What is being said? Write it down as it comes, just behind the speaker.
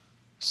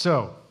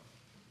So,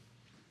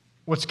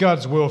 what's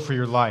God's will for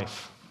your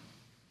life?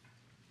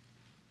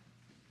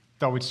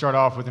 Thought we'd start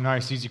off with a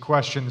nice, easy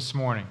question this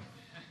morning.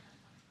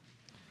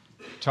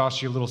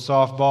 Toss you a little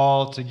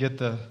softball to get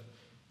the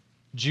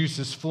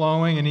juices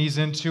flowing and ease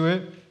into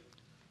it.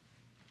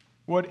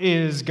 What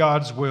is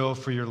God's will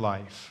for your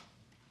life?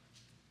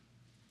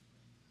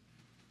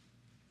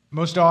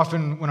 Most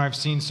often when I've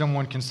seen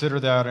someone consider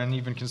that, and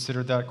even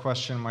considered that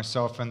question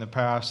myself in the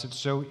past, it's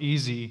so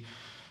easy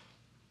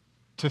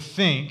to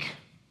think,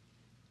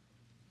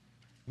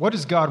 what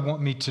does God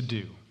want me to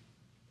do?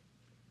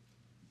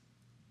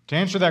 To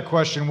answer that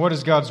question, what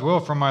is God's will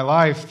for my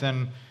life,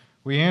 then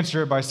we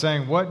answer it by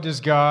saying, what does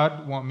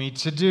God want me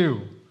to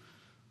do?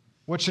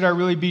 What should I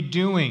really be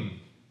doing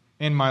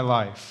in my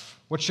life?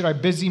 What should I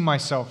busy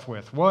myself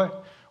with?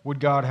 What would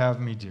God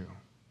have me do?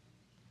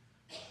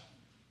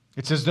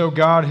 It's as though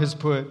God has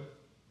put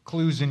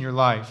clues in your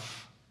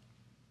life.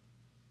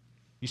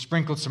 You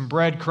sprinkled some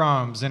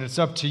breadcrumbs, and it's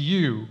up to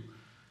you,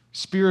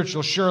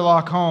 spiritual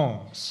Sherlock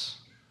Holmes,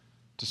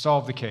 to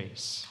solve the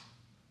case.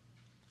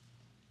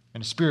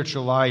 And a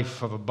spiritual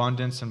life of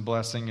abundance and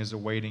blessing is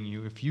awaiting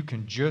you if you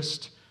can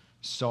just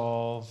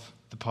solve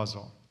the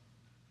puzzle.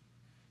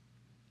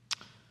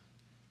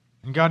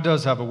 And God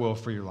does have a will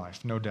for your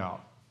life, no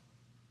doubt.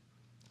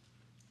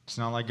 It's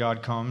not like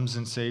God comes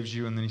and saves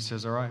you and then he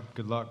says, all right,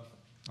 good luck.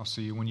 I'll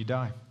see you when you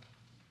die.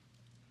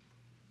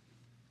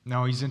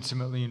 No, he's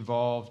intimately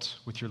involved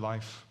with your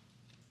life.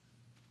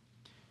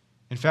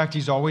 In fact,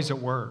 he's always at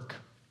work.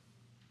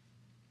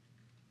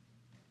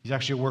 He's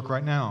actually at work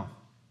right now.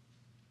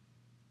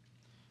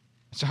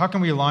 So how can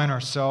we align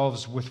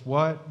ourselves with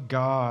what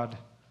God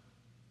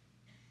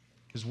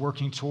is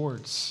working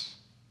towards?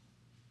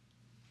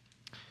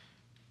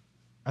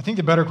 I think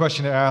the better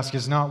question to ask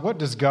is not, what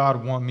does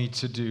God want me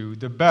to do?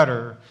 The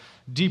better,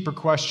 deeper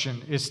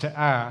question is to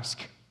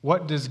ask,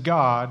 what does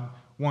God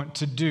want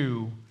to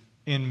do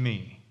in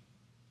me?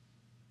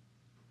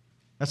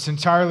 That's an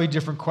entirely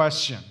different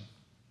question,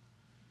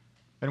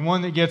 and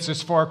one that gets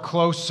us far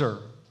closer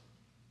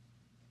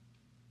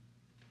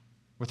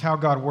with how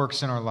God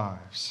works in our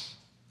lives.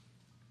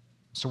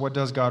 So what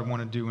does God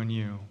want to do in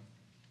you?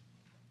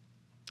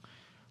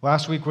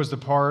 Last week was the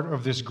part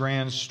of this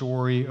grand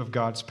story of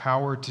God's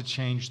power to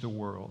change the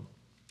world.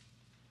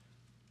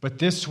 But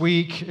this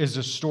week is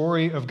a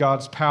story of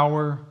God's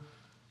power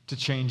to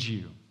change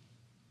you.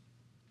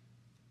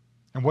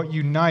 And what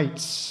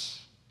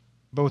unites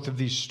both of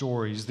these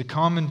stories, the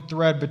common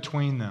thread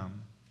between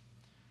them,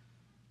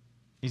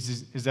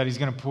 is that he's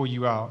going to pull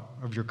you out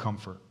of your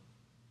comfort.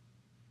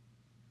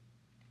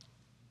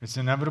 It's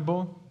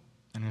inevitable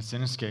and it's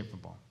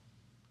inescapable.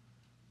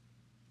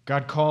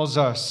 God calls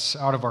us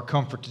out of our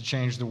comfort to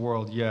change the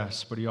world,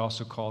 yes, but he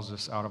also calls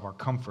us out of our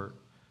comfort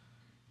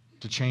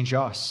to change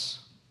us.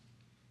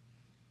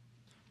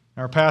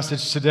 Our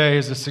passage today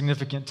is a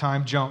significant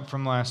time jump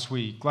from last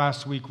week.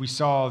 Last week we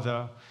saw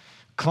the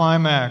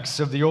climax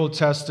of the Old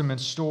Testament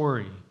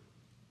story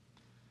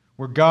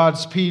where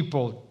God's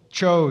people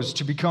chose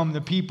to become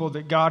the people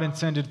that God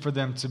intended for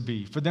them to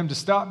be, for them to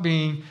stop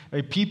being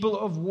a people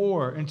of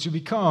war and to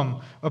become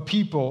a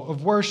people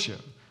of worship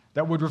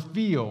that would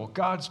reveal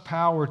God's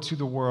power to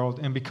the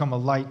world and become a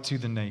light to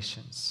the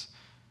nations.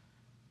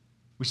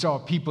 We saw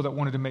people that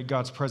wanted to make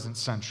God's presence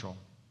central.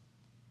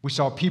 We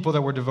saw people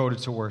that were devoted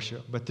to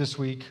worship, but this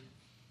week,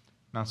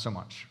 not so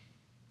much.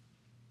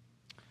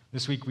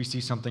 This week we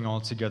see something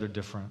altogether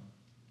different.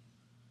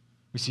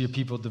 We see a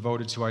people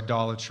devoted to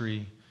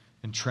idolatry,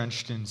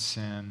 entrenched in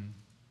sin,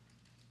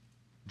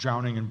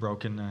 drowning in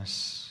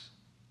brokenness.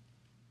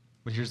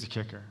 But here's the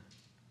kicker.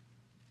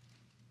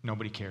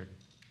 Nobody cared.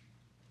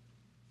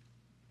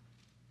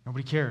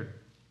 Nobody cared.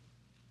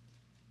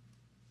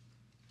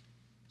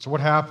 So what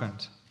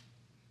happened?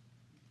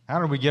 How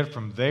did we get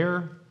from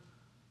there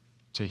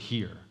to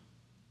here?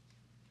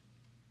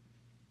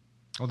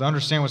 Well, to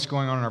understand what's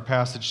going on in our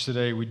passage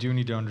today, we do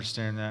need to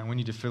understand that, and we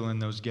need to fill in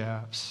those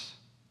gaps.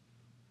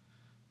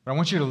 But I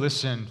want you to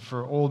listen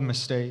for old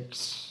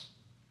mistakes,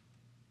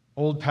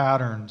 old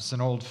patterns,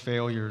 and old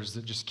failures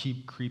that just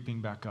keep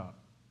creeping back up.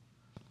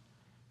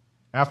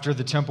 After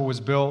the temple was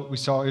built, we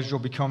saw Israel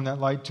become that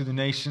light to the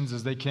nations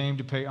as they came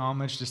to pay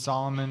homage to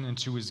Solomon and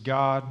to his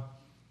God.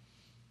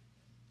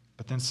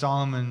 But then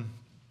Solomon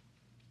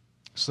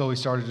slowly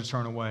started to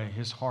turn away.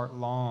 His heart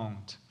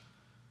longed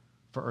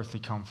for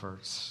earthly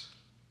comforts.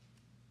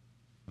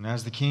 And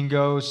as the king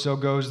goes, so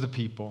goes the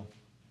people.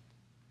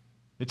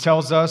 It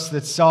tells us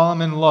that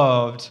Solomon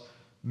loved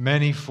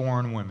many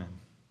foreign women.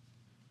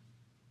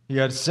 He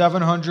had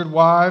 700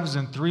 wives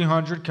and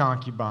 300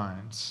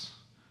 concubines.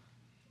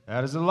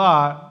 That is a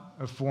lot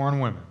of foreign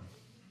women.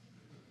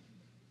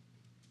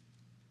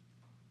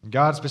 And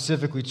God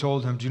specifically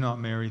told him, do not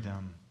marry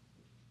them,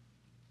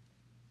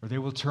 or they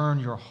will turn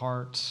your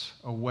heart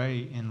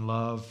away in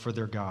love for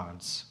their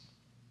gods.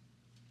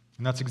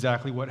 And that's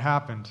exactly what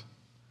happened.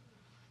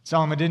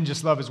 Solomon didn't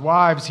just love his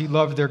wives, he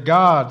loved their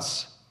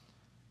gods.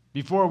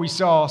 Before we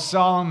saw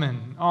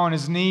Solomon on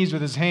his knees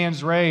with his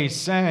hands raised,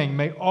 saying,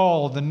 "May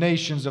all the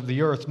nations of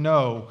the earth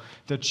know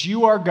that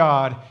you are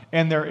God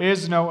and there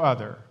is no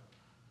other."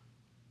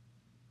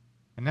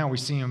 And now we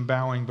see him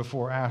bowing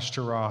before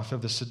Ashtaroth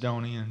of the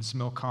Sidonians,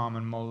 Milcom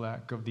and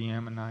Molech of the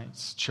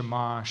Ammonites,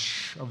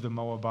 Chemosh of the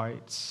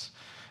Moabites.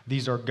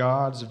 These are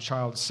gods of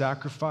child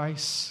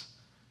sacrifice,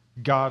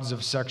 gods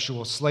of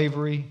sexual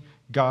slavery,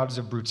 gods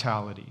of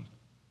brutality,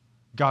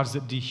 gods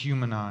that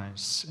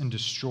dehumanize and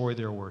destroy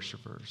their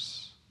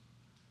worshipers.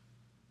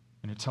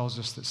 And it tells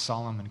us that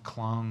Solomon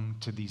clung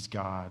to these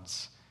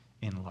gods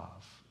in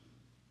love.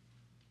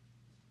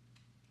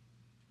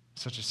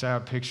 Such a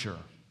sad picture.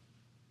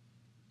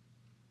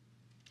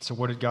 So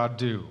what did God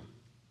do?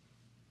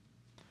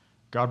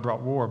 God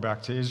brought war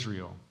back to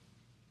Israel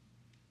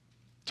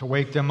to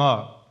wake them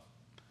up.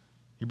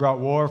 He brought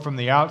war from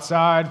the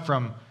outside,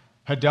 from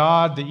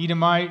Hadad the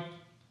Edomite.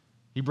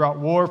 He brought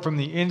war from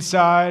the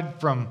inside,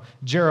 from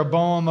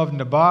Jeroboam of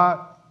Nebat.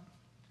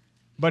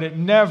 But it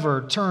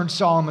never turned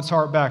Solomon's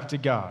heart back to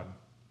God.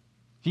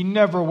 He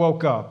never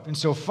woke up. And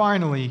so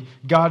finally,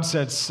 God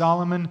said,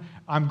 "Solomon,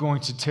 I'm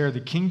going to tear the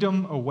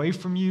kingdom away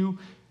from you,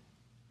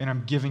 and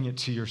I'm giving it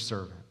to your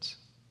servant."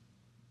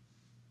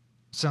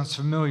 Sounds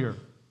familiar,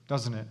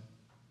 doesn't it?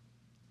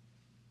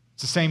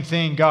 It's the same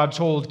thing God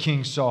told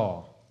King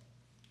Saul.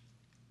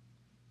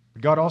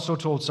 But God also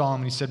told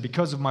Solomon, he said,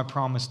 "Because of my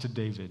promise to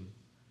David,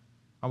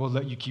 I will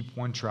let you keep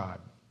one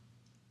tribe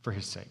for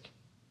his sake."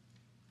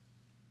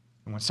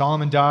 And when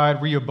Solomon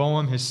died,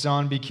 Rehoboam, his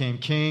son, became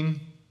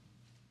king.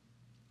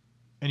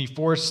 And he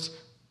forced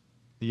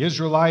the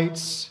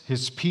Israelites,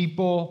 his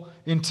people,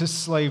 into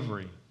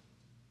slavery,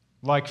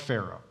 like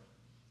Pharaoh.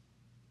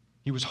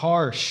 He was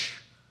harsh.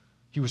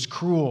 He was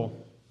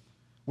cruel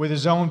with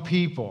his own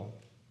people.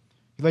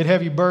 He laid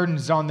heavy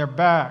burdens on their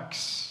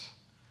backs.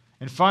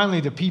 And finally,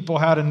 the people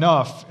had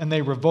enough, and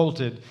they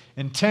revolted.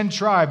 And 10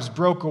 tribes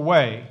broke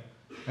away,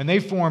 and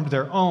they formed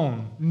their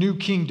own new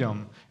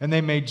kingdom, and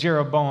they made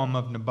Jeroboam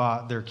of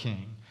Nebat their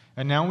king.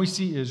 And now we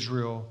see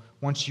Israel,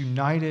 once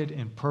united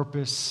in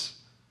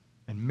purpose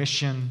and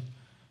mission,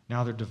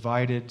 now they're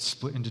divided,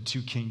 split into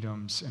 2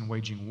 kingdoms, and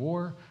waging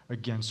war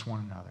against one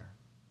another.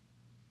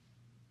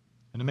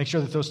 And to make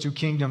sure that those 2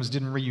 kingdoms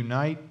didn't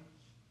reunite,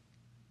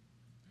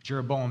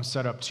 Jeroboam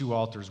set up 2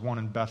 altars, one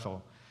in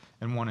Bethel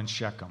and one in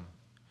Shechem.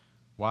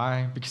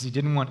 Why? Because he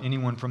didn't want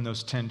anyone from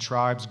those 10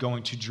 tribes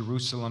going to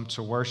Jerusalem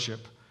to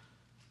worship.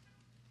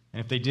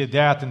 And if they did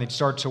that, then they'd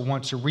start to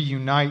want to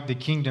reunite the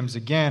kingdoms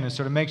again. And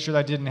so to make sure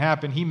that didn't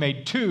happen, he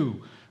made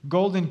 2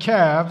 golden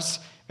calves,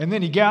 and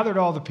then he gathered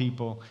all the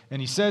people, and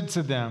he said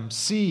to them,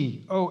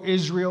 "See, O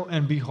Israel,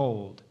 and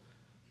behold,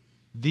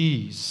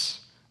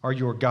 these are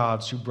your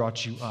gods who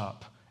brought you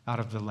up out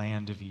of the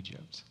land of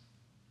Egypt."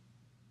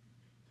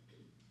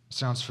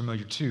 Sounds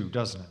familiar too,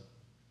 doesn't it?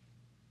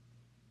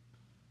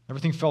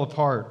 Everything fell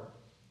apart.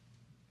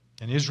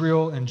 And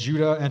Israel and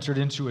Judah entered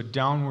into a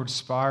downward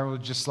spiral,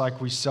 just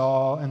like we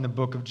saw in the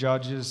book of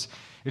Judges.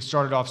 It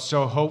started off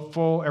so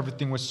hopeful,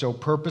 everything was so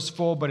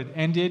purposeful, but it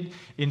ended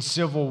in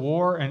civil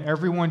war and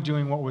everyone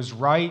doing what was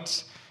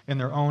right in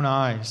their own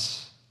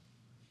eyes.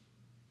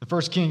 The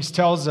First Kings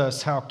tells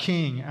us how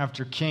king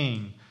after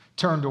king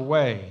turned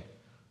away.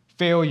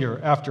 Failure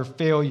after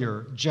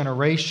failure,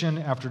 generation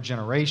after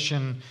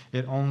generation,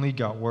 it only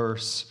got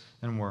worse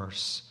and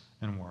worse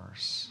and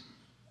worse.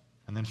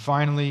 And then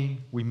finally,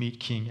 we meet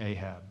King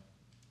Ahab.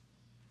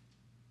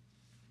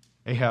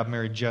 Ahab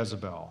married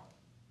Jezebel,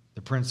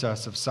 the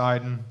princess of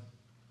Sidon.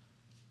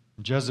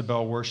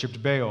 Jezebel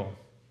worshipped Baal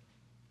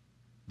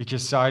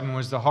because Sidon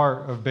was the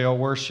heart of Baal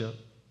worship.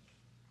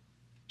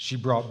 She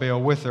brought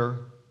Baal with her,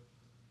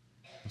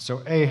 and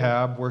so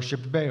Ahab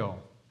worshipped Baal.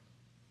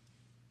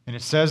 And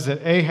it says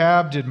that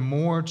Ahab did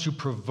more to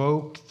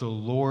provoke the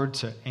Lord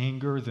to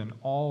anger than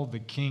all the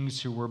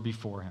kings who were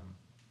before him.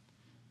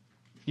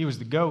 He was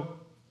the GOAT,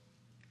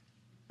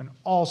 an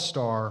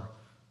all-star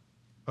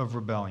of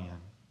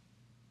rebellion.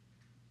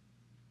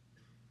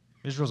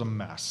 Israel's a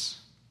mess.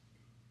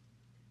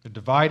 They're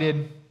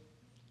divided,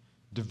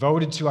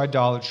 devoted to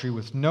idolatry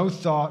with no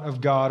thought of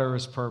God or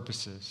his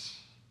purposes.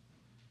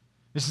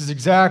 This is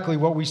exactly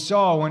what we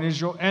saw when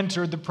Israel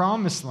entered the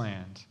promised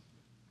land.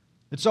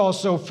 It's all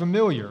so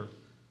familiar,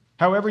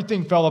 how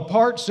everything fell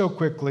apart so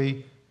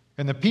quickly,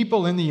 and the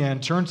people in the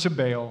end turned to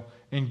Baal,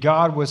 and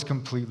God was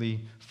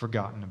completely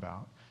forgotten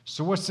about.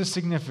 So what's the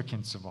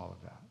significance of all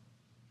of that?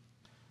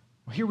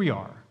 Well, here we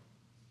are,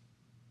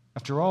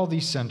 after all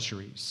these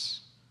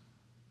centuries,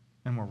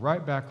 and we're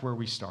right back where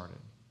we started.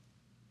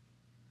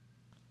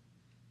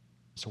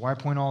 So why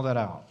point all that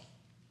out?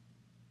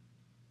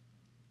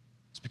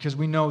 It's because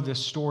we know this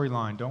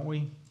storyline, don't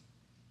we?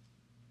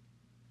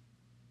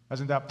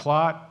 Hasn't that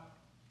plot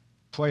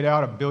played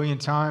out 1 billion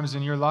times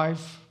in your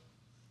life?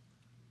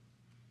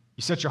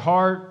 You set your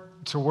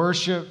heart to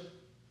worship.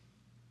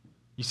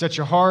 You set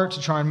your heart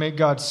to try and make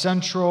God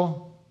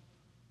central.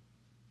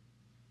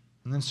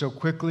 And then so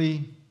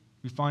quickly,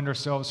 we find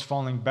ourselves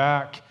falling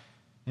back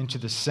into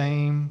the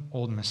same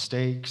old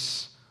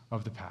mistakes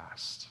of the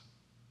past.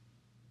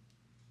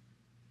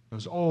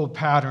 Those old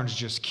patterns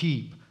just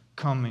keep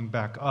coming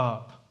back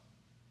up.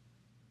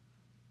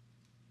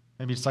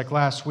 Maybe it's like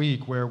last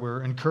week where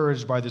we're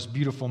encouraged by this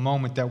beautiful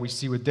moment that we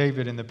see with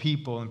David and the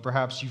people, and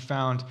perhaps you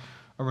found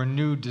a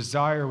renewed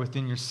desire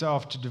within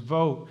yourself to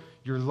devote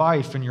your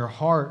life and your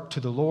heart to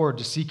the Lord,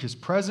 to seek His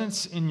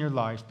presence in your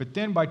life. But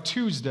then by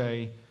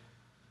Tuesday,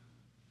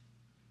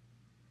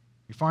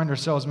 we find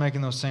ourselves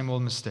making those same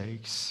old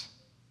mistakes,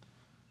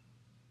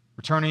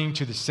 returning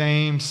to the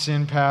same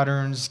sin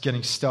patterns,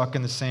 getting stuck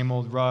in the same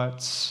old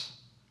ruts.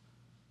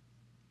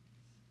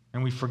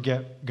 And we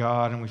forget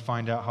God, and we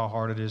find out how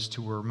hard it is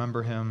to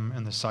remember Him,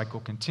 and the cycle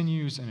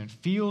continues, and it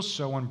feels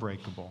so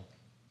unbreakable.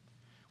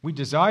 We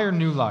desire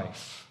new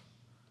life,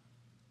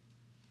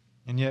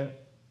 and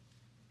yet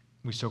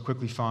we so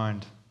quickly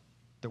find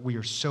that we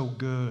are so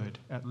good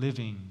at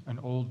living an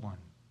old one.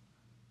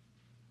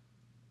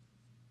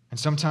 And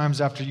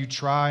sometimes after you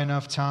try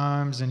enough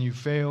times and you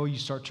fail, you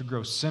start to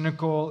grow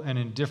cynical and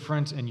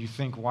indifferent, and you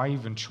think, why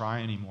even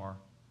try anymore?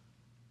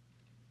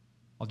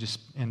 I'll just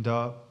end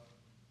up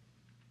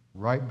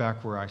right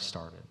back where I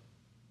started.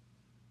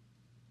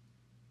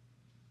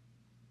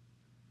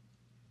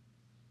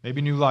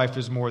 Maybe new life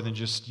is more than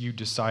just you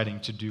deciding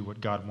to do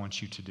what God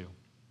wants you to do.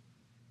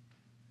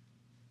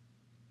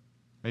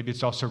 Maybe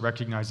it's also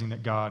recognizing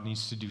that God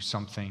needs to do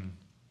something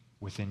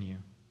within you.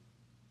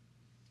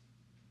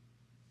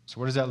 So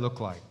what does that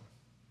look like?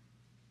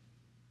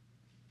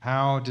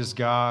 How does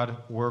God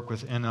work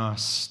within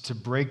us to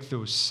break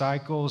those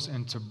cycles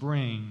and to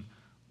bring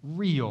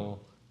real,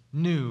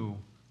 new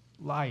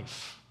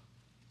life?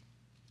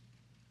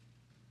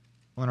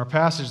 Well, in our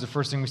passage, the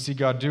first thing we see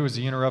God do is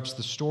He interrupts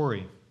the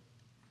story.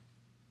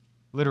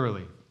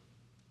 Literally.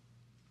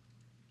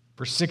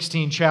 For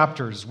 16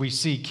 chapters, we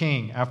see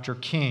king after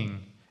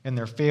king and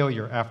their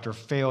failure after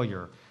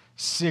failure.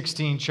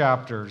 16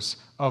 chapters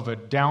of a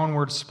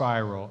downward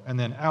spiral. And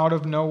then out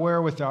of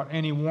nowhere, without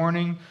any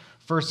warning,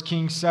 1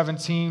 Kings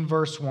 17,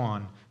 verse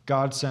 1,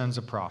 God sends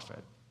a prophet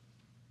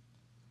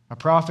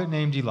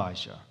named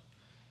Elijah.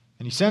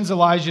 And He sends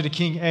Elijah to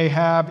King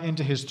Ahab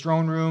into his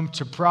throne room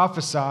to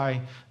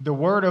prophesy the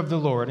word of the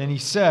Lord. And he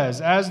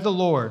says, as the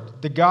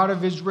Lord, the God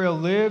of Israel,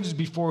 lives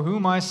before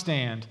whom I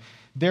stand,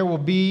 there will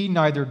be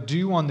neither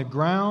dew on the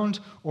ground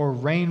or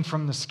rain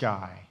from the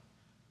sky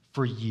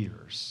for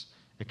years,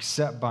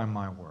 except by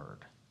my word.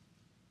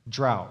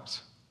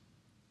 Drought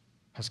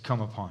has come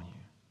upon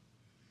you.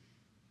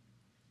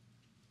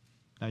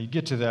 Now you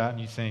get to that and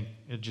you think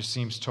it just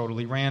seems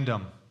totally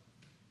random,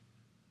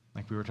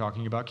 like we were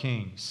talking about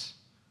kings.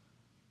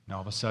 And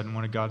all of a sudden,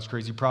 one of God's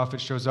crazy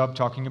prophets shows up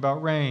talking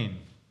about rain,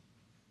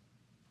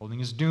 holding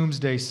his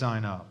doomsday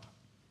sign up.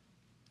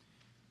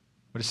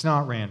 But it's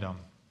not random.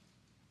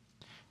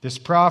 This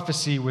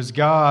prophecy was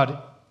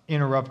God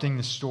interrupting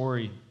the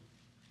story.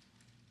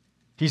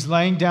 He's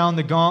laying down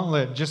the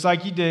gauntlet, just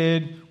like He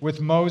did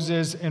with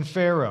Moses and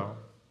Pharaoh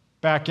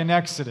back in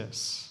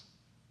Exodus.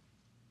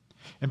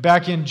 And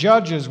back in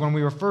Judges, when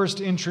we were first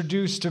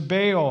introduced to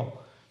Baal,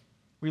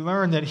 we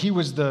learned that he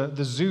was the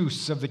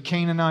Zeus of the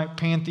Canaanite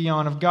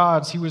pantheon of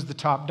gods. He was the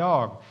top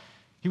dog.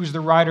 He was the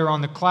rider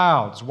on the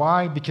clouds.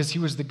 Why? Because he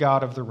was the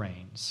god of the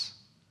rains.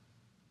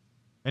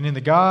 And in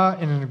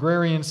an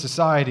agrarian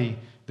society,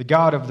 the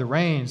God of the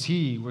rains,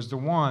 He was the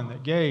one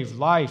that gave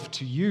life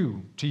to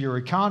you, to your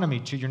economy,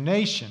 to your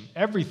nation.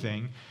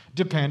 Everything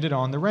depended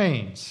on the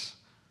rains.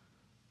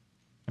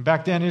 And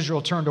back then,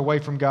 Israel turned away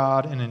from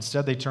God, and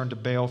instead they turned to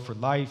Baal for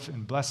life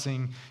and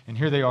blessing, and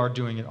here they are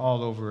doing it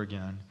all over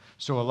again.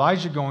 So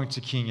Elijah going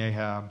to King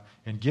Ahab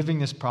and giving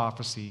this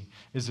prophecy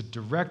is a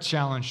direct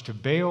challenge to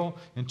Baal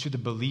and to the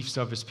beliefs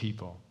of his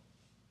people.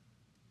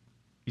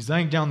 He's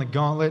laying down the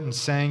gauntlet and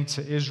saying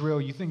to Israel,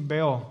 you think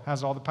Baal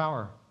has all the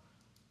power?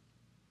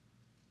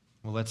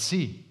 Well, let's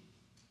see.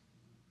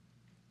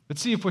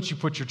 Let's see if what you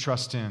put your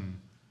trust in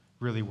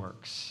really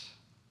works.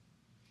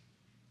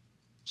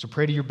 So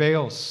pray to your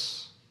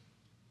Baals,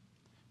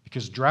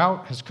 because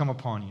drought has come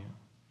upon you.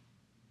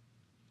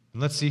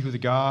 And let's see who the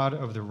God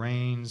of the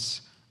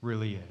rains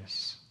really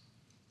is.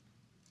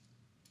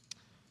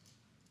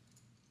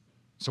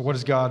 So what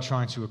is God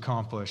trying to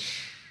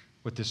accomplish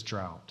with this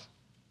drought?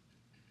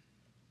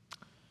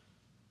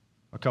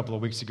 A couple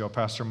of weeks ago,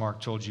 Pastor Mark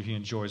told you he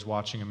enjoys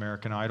watching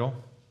American Idol.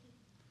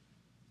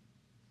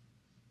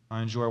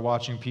 I enjoy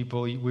watching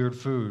people eat weird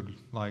food,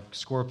 like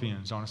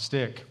scorpions on a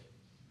stick.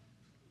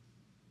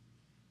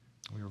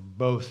 We were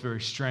both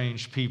very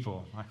strange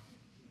people.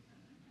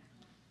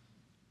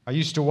 I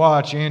used to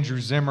watch Andrew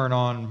Zimmern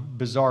on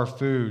Bizarre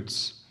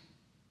Foods.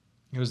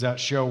 It was that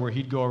show where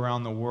he'd go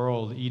around the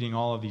world eating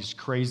all of these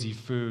crazy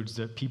foods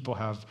that people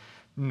have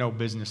no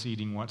business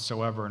eating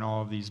whatsoever in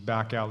all of these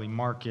back alley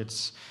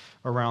markets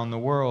around the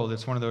world.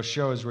 It's one of those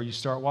shows where you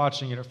start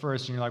watching it at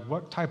first and you're like,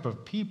 what type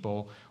of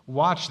people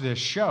watch this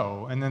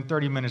show? And then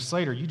 30 minutes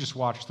later, you just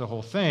watch the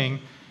whole thing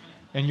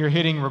and you're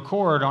hitting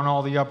record on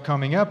all the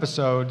upcoming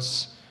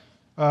episodes.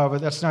 But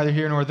that's neither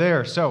here nor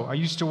there. So I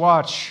used to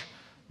watch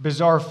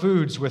Bizarre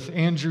Foods with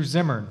Andrew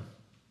Zimmern.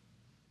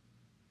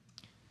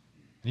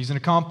 He's an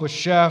accomplished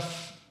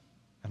chef,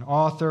 an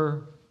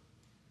author.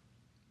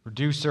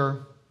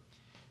 producer.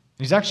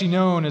 He's actually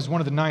known as one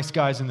of the nice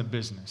guys in the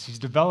business. He's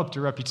developed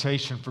a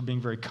reputation for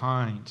being very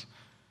kind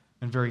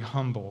and very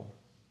humble.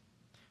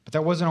 But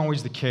that wasn't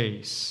always the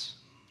case.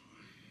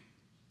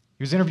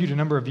 He was interviewed a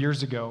number of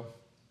years ago,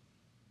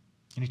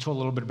 and he told a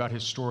little bit about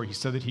his story. He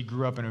said that he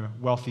grew up in a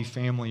wealthy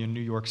family in New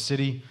York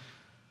City,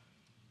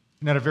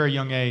 and at a very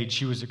young age,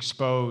 he was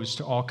exposed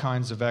to all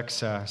kinds of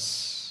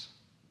excess,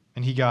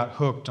 and he got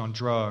hooked on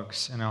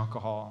drugs and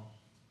alcohol.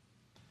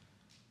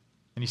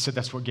 And he said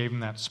that's what gave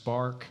him that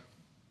spark.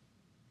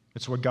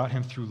 It's what got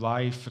him through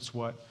life. It's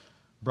what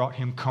brought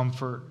him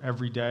comfort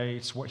every day.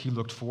 It's what he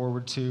looked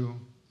forward to.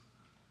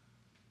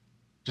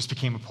 Just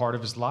became a part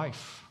of his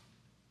life.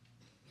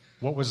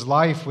 What was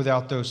life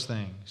without those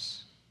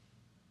things?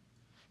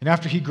 And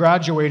after he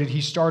graduated,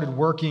 he started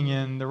working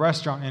in the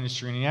restaurant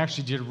industry, and he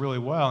actually did really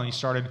well, and he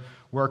started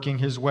working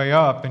his way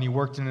up, and he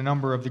worked in a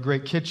number of the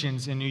great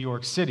kitchens in New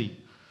York City.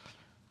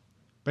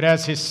 But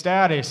as his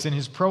status and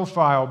his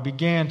profile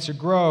began to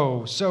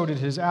grow, so did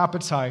his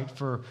appetite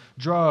for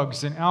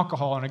drugs and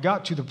alcohol, and it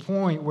got to the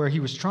point where he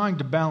was trying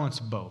to balance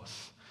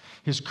both,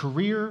 his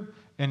career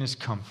and his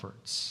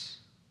comforts.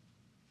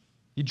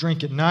 He'd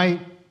drink at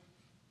night,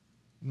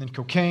 and then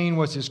cocaine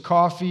was his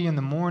coffee in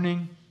the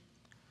morning.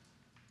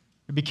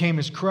 It became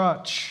his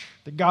crutch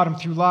that got him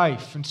through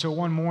life until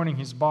one morning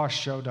his boss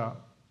showed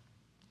up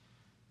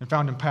and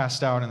found him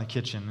passed out in the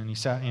kitchen, and he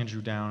sat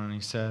Andrew down and he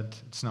said,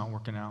 "It's not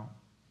working out.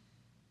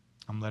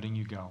 I'm letting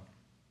you go."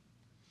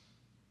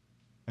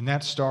 And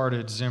that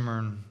started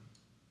Zimmern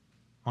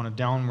on a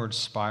downward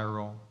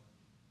spiral,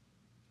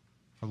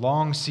 a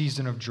long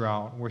season of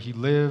drought where he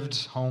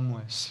lived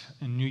homeless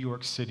in New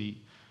York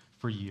City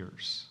for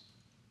years.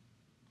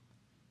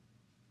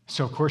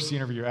 So, of course, the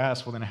interviewer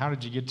asked, "Well, then how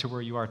did you get to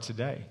where you are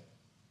today?"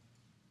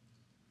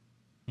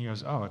 He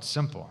goes, "Oh, it's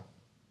simple.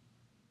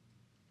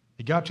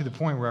 It got to the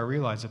point where I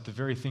realized that the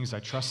very things I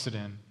trusted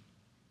in,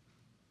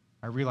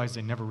 I realized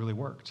they never really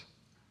worked.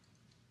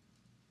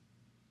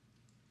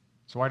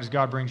 So why does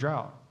God bring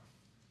drought?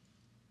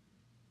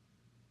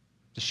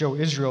 To show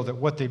Israel that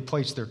what they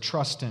placed their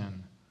trust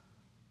in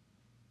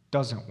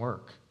doesn't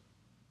work.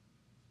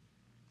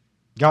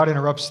 God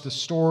interrupts the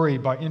story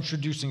by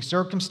introducing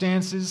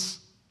circumstances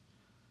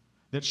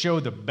that show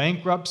the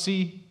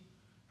bankruptcy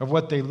of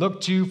what they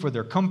look to for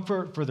their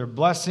comfort, for their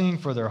blessing,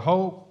 for their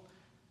hope.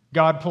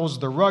 God pulls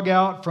the rug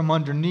out from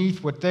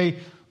underneath what they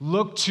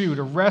look to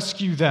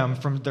rescue them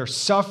from their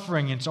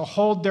suffering and to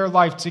hold their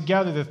life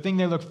together, the thing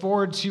they look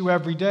forward to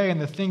every day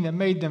and the thing that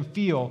made them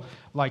feel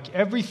like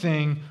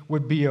everything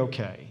would be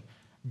okay.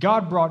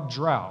 God brought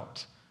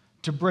drought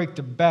to break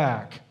the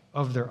back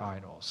of their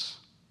idols.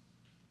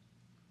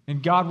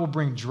 And God will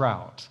bring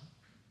drought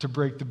to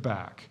break the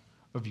back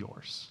of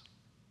yours.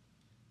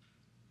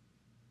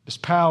 This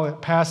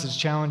passage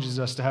challenges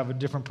us to have a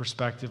different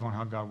perspective on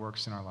how God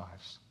works in our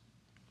lives.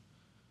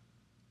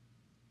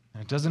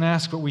 And it doesn't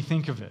ask what we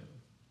think of it.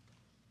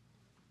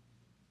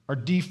 Our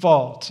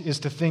default is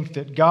to think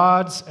that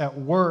God's at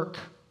work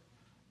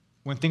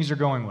when things are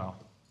going well.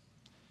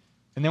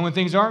 And then when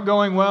things aren't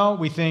going well,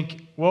 we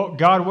think, well,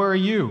 God, where are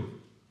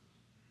you?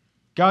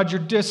 God,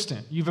 you're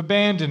distant. You've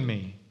abandoned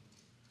me.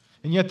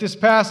 And yet this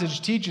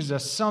passage teaches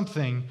us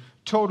something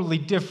totally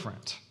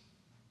different.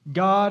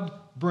 God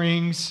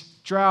brings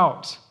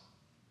drought,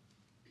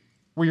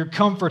 where your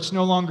comfort's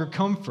no longer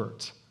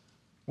comfort,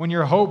 when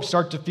your hopes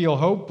start to feel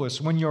hopeless,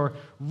 when your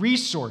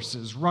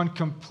resources run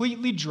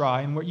completely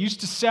dry and what used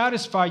to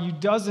satisfy you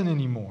doesn't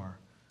anymore,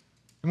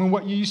 and when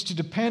what you used to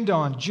depend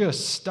on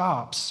just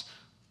stops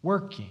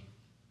working.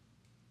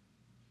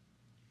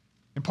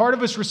 And part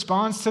of us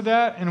responds to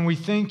that, and we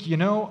think,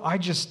 I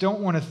just don't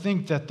want to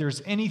think that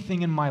there's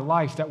anything in my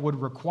life that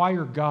would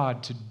require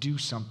God to do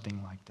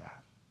something like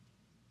that.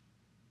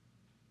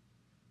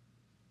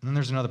 And then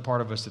there's another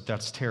part of us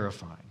that's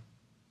terrifying.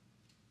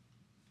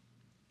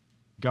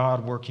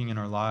 God working in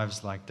our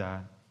lives like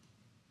that.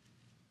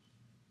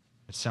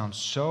 It sounds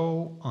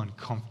so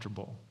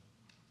uncomfortable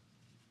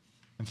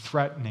and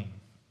threatening.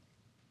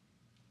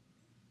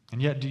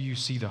 And yet, do you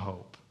see the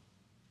hope?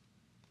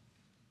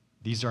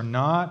 These are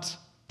not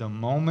the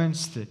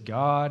moments that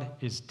God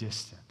is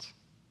distant.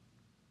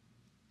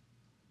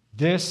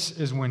 This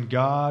is when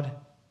God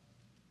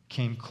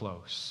came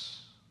close.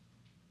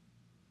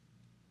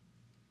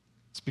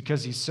 It's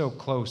because he's so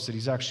close that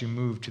he's actually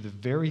moved to the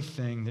very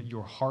thing that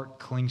your heart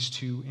clings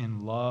to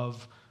in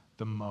love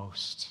the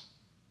most.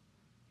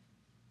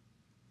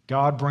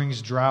 God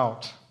brings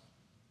drought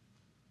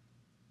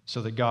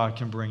so that God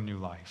can bring new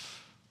life.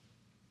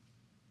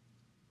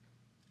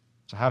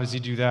 So how does he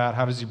do that?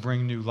 How does he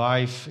bring new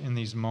life in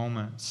these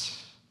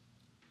moments?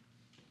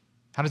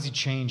 How does he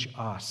change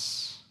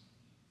us?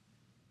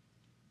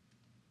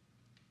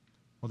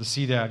 Well, to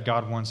see that,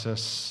 God wants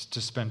us to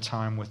spend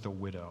time with the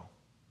widow.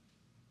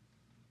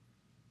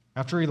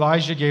 After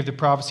Elijah gave the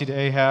prophecy to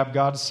Ahab,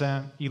 God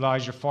sent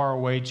Elijah far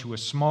away to a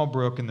small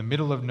brook in the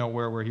middle of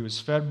nowhere where he was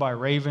fed by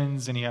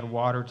ravens and he had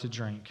water to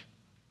drink.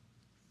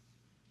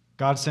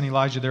 God sent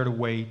Elijah there to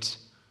wait.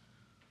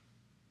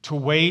 to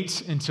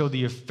wait until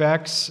the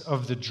effects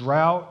of the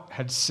drought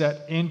had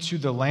set into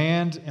the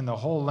land and the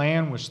whole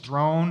land was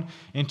thrown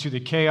into the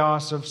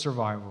chaos of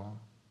survival.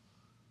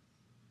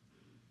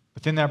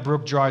 But then that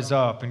brook dries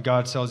up and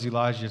God tells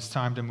Elijah it's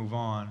time to move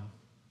on.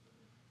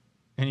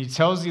 And he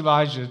tells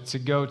Elijah to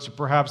go to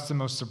perhaps the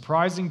most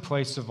surprising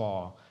place of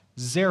all,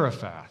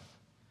 Zarephath.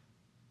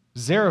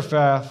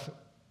 Zarephath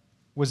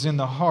was in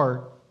the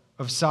heart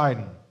of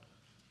Sidon,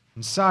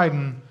 and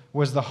Sidon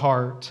was the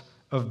heart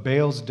of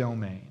Baal's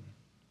domain.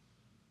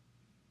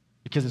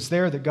 Because it's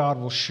there that God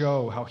will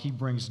show how he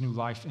brings new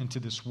life into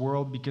this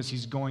world, because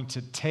he's going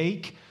to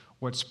take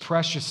what's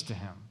precious to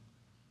him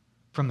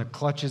from the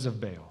clutches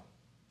of Baal.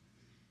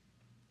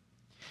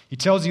 He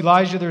tells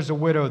Elijah there's a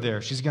widow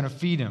there. She's going to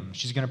feed him.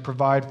 She's going to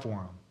provide for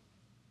him.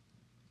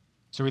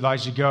 So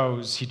Elijah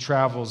goes. He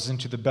travels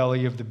into the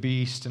belly of the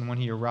beast, and when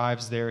he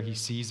arrives there, he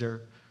sees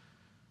her.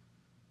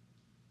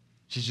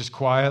 She's just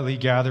quietly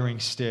gathering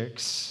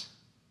sticks.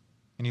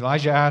 And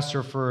Elijah asks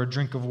her for a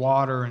drink of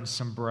water and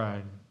some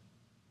bread.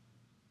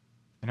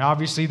 And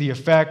obviously the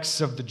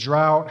effects of the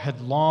drought had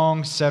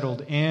long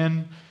settled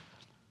in,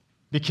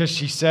 because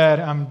she said,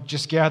 I'm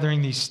just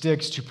gathering these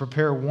sticks to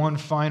prepare one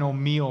final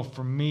meal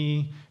for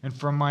me and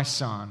for my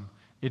son.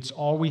 It's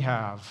all we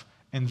have,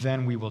 and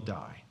then we will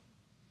die.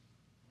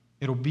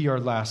 It'll be our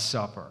last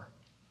supper.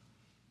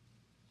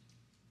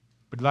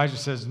 But Elijah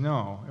says,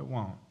 no, it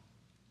won't.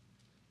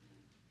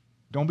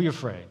 Don't be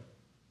afraid.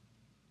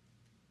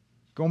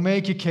 Go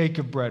make a cake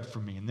of bread for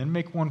me, and then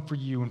make one for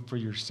you and for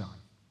your son.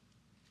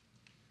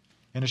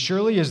 And as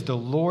surely as the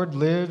Lord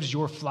lives,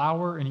 your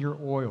flour and your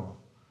oil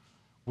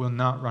will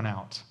not run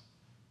out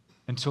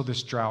until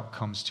this drought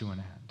comes to an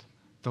end.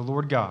 The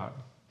Lord God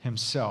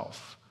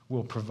himself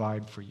will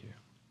provide for you.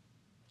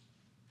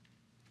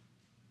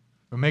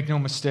 But make no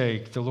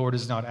mistake, the Lord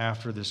is not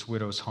after this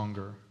widow's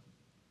hunger.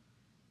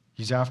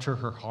 He's after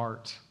her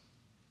heart.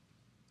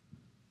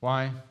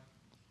 Why?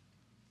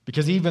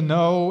 Because even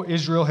though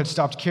Israel had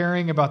stopped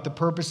caring about the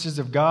purposes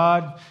of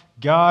God,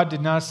 God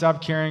did not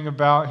stop caring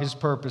about his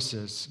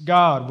purposes.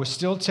 God was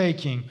still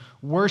taking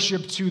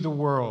worship to the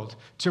world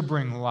to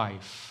bring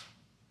life.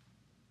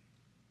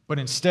 But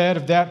instead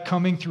of that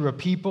coming through a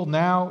people,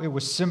 now it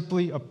was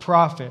simply a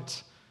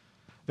prophet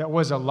that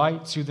was a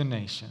light to the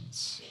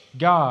nations.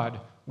 God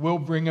will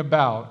bring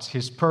about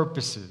his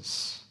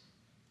purposes.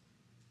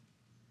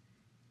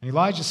 And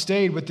Elijah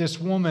stayed with this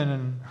woman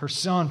and her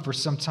son for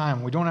some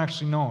time. We don't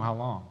actually know how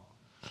long.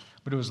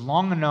 But it was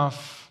long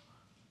enough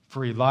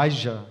for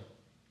Elijah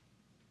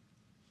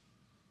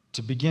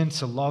to begin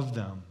to love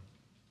them.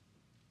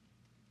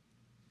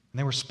 And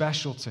they were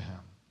special to him.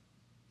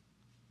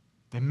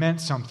 They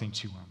meant something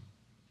to him.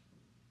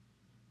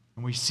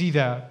 And we see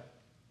that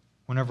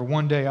whenever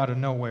one day out of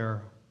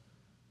nowhere,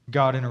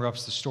 God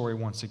interrupts the story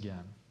once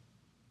again.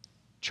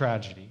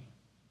 Tragedy.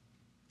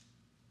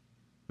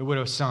 The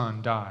widow's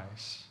son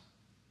dies.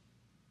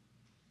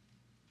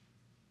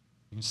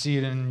 You can see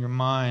it in your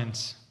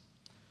minds.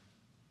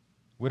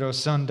 Widow's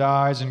son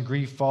dies, and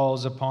grief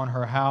falls upon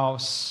her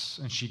house,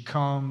 and she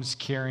comes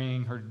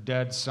carrying her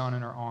dead son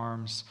in her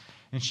arms,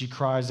 and she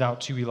cries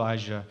out to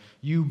Elijah,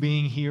 you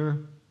being here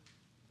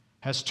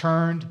has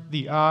turned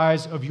the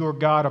eyes of your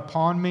God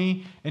upon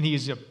me, and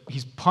he's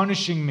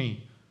punishing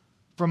me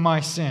for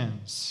my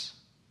sins.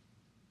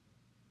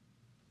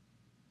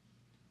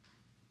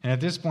 And at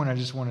this point, I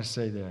just want to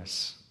say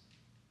this.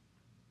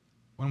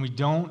 When we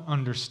don't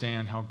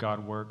understand how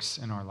God works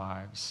in our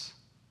lives,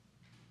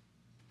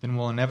 then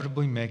we'll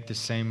inevitably make the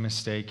same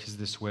mistake as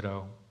this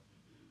widow.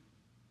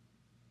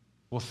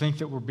 We'll think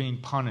that we're being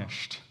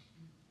punished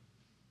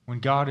when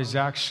God is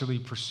actually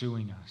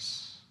pursuing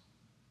us.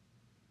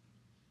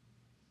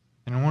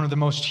 And in one of the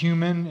most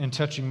human and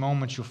touching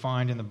moments you'll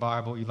find in the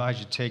Bible,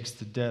 Elijah takes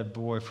the dead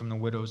boy from the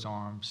widow's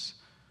arms.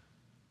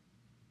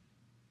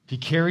 He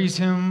carries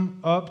him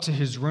up to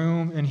his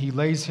room and he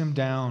lays him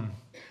down.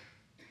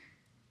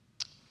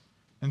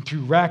 And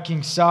through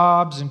racking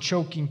sobs and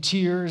choking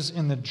tears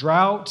in the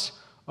drought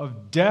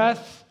of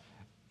death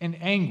and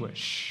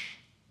anguish,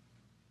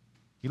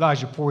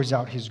 Elijah pours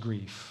out his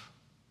grief.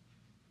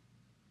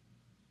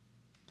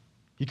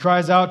 He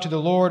cries out to the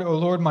Lord, O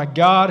Lord my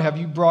God, have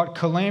you brought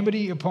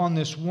calamity upon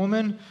this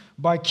woman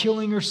by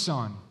killing her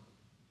son?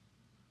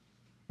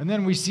 And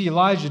then we see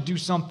Elijah do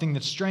something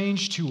that's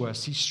strange to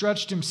us. He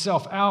stretched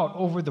himself out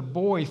over the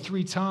boy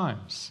 3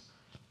 times.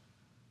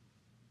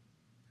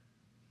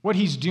 What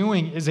he's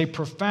doing is a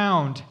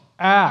profound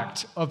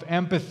act of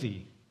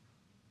empathy,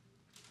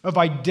 of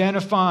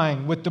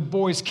identifying with the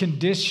boy's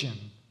condition.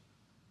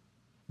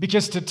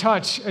 Because to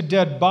touch a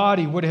dead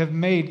body would have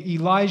made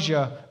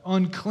Elijah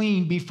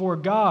unclean before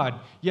God.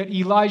 Yet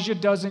Elijah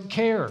doesn't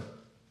care.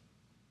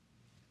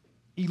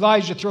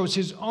 Elijah throws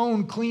his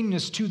own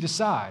cleanness to the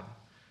side.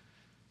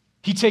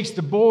 He takes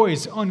the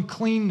boy's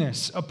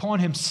uncleanness upon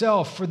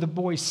himself for the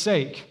boy's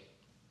sake,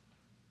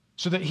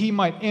 so that he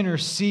might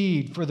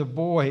intercede for the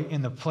boy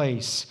in the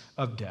place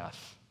of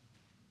death.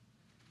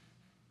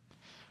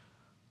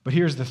 But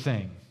here's the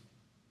thing.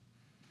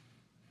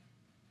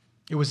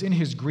 It was in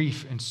his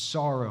grief and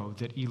sorrow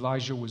that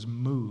Elijah was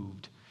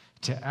moved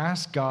to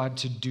ask God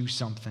to do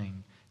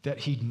something that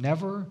he'd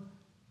never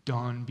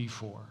done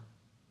before.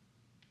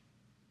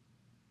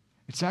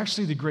 It's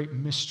actually the great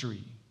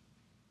mystery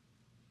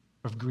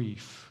of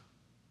grief,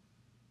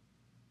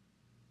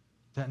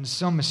 that in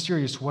some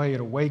mysterious way it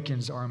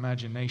awakens our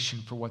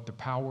imagination for what the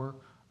power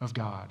of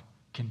God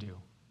can do.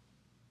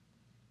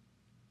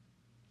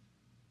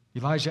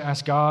 Elijah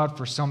asked God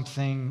for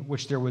something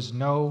which there was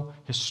no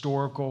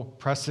historical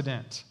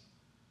precedent.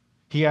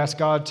 He asked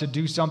God to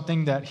do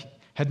something that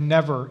had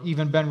never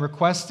even been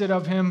requested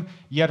of him,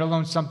 yet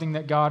alone something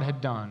that God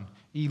had done.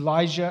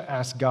 Elijah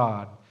asked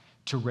God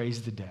to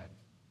raise the dead.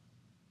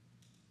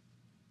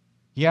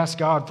 He asked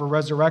God for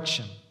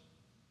resurrection.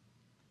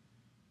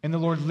 And the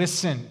Lord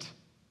listened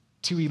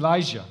to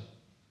Elijah.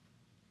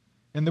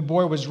 And the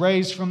boy was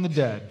raised from the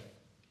dead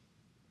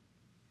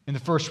in the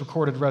first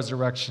recorded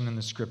resurrection in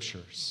the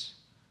Scriptures.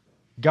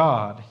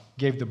 God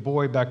gave the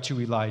boy back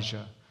to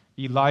Elijah.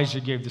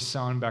 Elijah gave the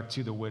son back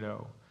to the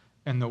widow.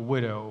 And the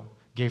widow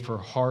gave her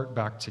heart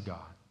back to God.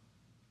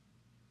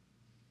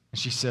 And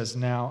she says,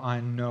 "Now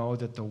I know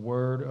that the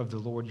word of the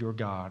Lord your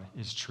God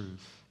is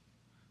truth."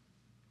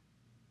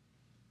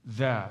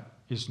 That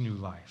is new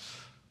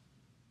life,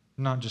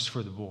 not just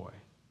for the boy,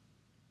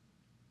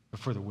 but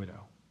for the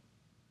widow.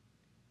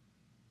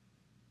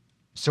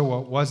 So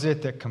what was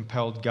it that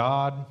compelled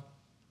God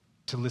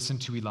to listen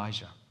to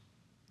Elijah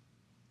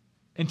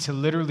and to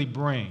literally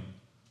bring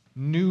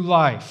new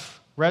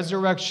life,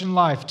 resurrection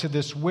life to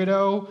this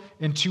widow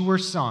and to her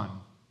son?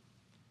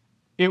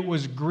 It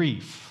was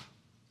grief.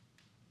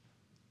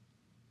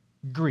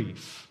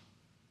 Grief.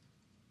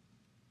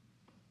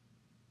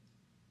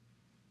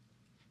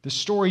 The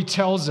story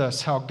tells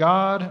us how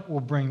God will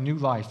bring new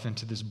life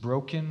into this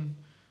broken,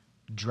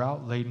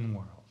 drought-laden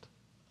world.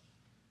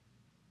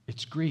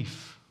 It's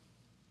grief.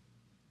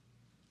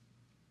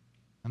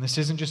 And this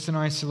isn't just an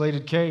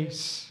isolated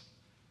case,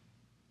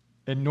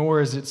 and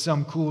nor is it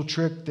some cool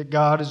trick that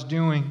God is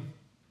doing.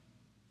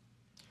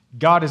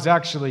 God is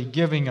actually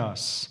giving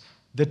us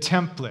the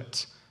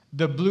template,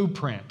 the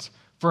blueprint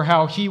for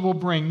how he will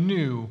bring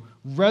new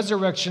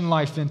resurrection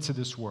life into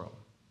this world.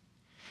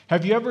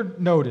 Have you ever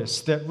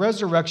noticed that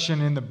resurrection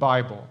in the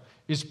Bible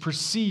is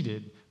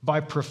preceded by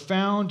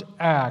profound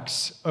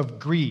acts of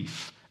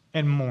grief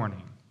and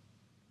mourning?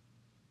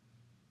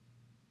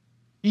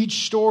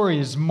 Each story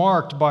is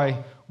marked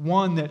by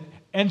one that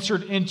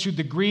entered into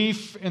the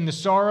grief and the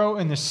sorrow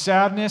and the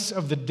sadness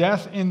of the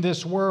death in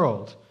this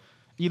world.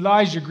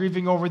 Elijah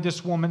grieving over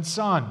this woman's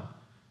son.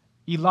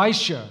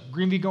 Elisha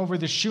grieving over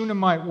the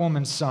Shunammite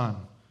woman's son.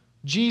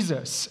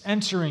 Jesus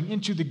entering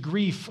into the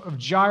grief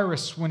of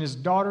Jairus when his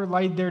daughter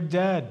laid there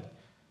dead.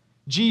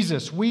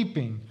 Jesus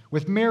weeping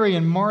with Mary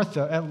and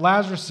Martha at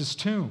Lazarus'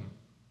 tomb.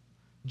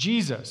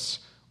 Jesus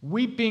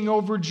weeping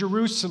over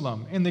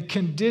Jerusalem and the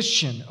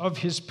condition of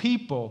his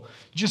people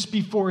just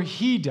before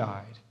he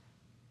died.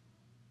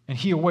 And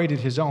he awaited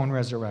his own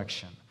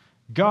resurrection.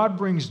 God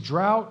brings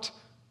drought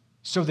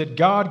so that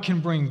God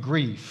can bring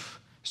grief,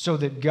 so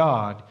that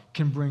God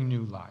can bring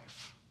new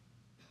life.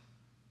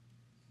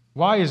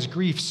 Why is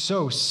grief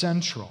so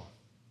central?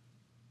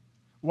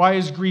 Why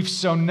is grief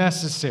so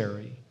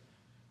necessary?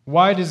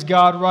 Why does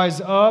God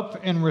rise up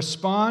and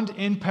respond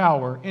in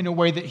power in a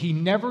way that he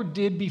never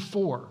did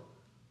before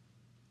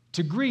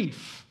to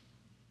grief?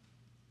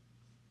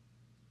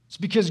 It's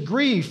because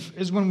grief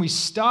is when we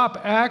stop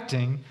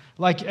acting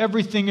like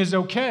everything is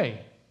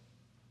okay.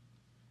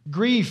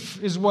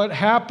 Grief is what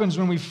happens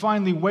when we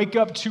finally wake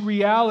up to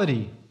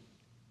reality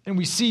and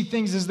we see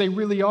things as they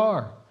really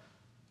are.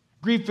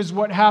 Grief is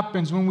what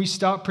happens when we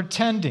stop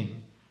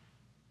pretending.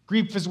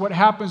 Grief is what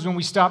happens when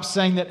we stop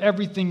saying that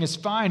everything is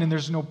fine and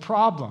there's no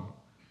problem.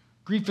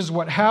 Grief is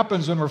what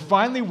happens when we're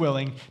finally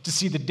willing to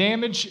see the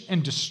damage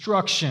and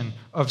destruction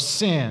of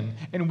sin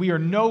and we are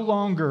no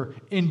longer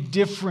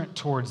indifferent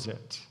towards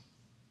it.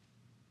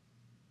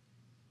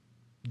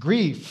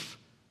 Grief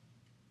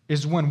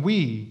is when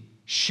we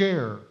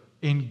share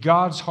in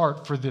God's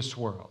heart for this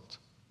world.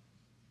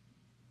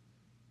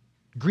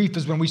 Grief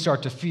is when we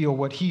start to feel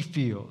what he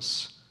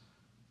feels.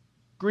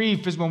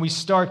 Grief is when we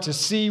start to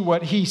see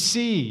what he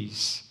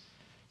sees.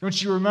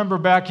 Don't you remember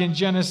back in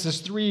Genesis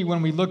 3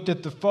 when we looked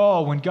at the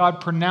fall, when God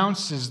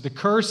pronounces the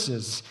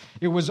curses?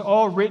 It was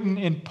all written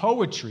in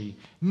poetry,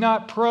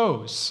 not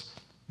prose.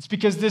 It's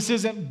because this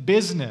isn't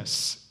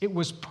business. It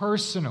was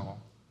personal.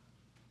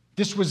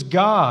 This was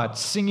God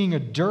singing a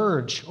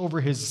dirge over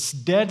his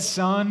dead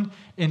son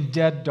and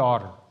dead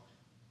daughter.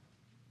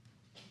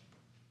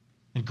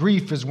 And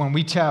grief is when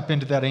we tap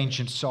into that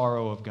ancient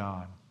sorrow of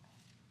God.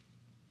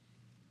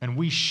 And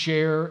we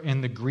share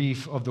in the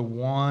grief of the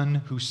one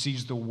who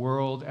sees the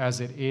world as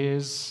it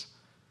is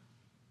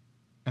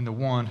and the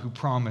one who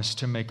promised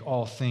to make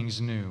all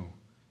things new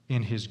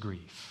in his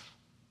grief.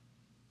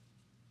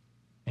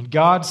 And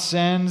God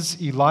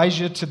sends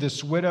Elijah to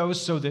this widow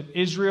so that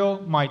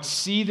Israel might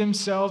see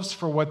themselves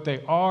for what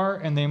they are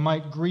and they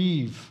might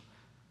grieve.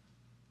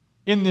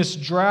 In this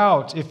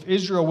drought, if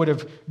Israel would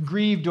have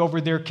grieved over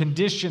their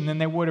condition, then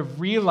they would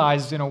have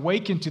realized and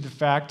awakened to the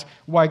fact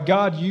why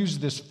God used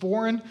this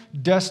foreign,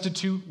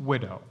 destitute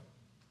widow.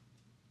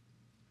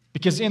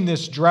 Because in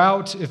this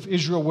drought, if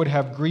Israel would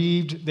have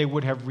grieved, they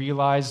would have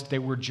realized they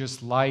were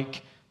just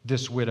like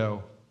this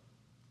widow.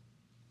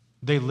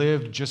 They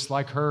lived just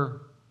like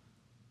her,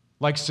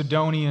 like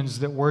Sidonians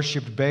that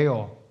worshiped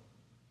Baal.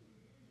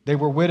 They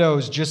were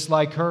widows just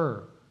like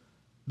her,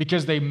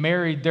 because they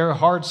married their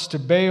hearts to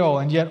Baal,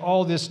 and yet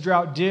all this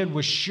drought did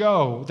was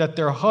show that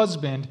their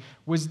husband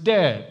was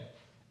dead,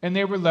 and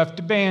they were left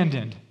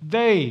abandoned.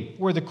 They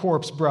were the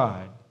corpse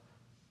bride.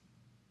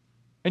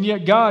 And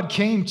yet God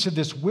came to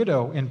this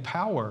widow in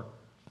power.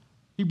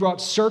 He brought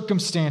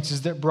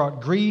circumstances that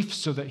brought grief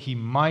so that he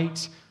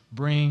might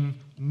bring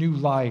new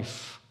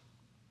life.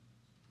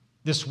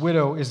 This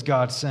widow is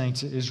God saying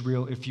to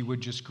Israel, if you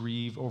would just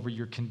grieve over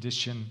your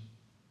condition,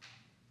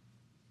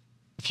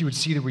 if you would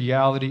see the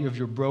reality of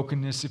your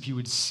brokenness, if you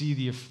would see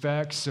the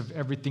effects of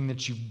everything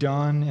that you've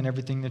done and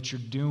everything that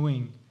you're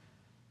doing,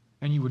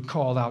 and you would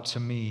call out to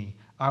me,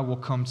 I will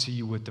come to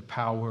you with the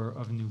power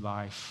of new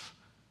life.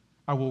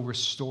 I will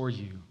restore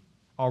you.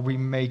 I'll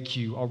remake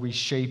you. I'll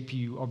reshape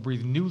you. I'll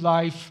breathe new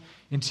life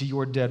into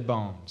your dead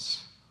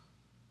bones.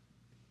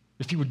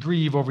 If you would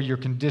grieve over your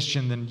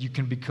condition, then you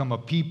can become a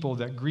people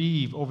that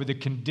grieve over the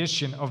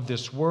condition of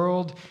this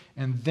world,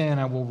 and then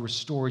I will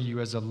restore you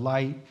as a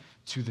light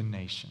to the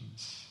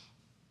nations.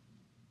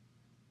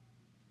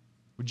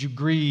 Would you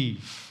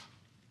grieve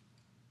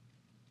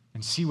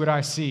and see what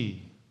I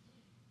see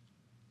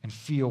and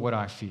feel what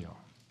I feel?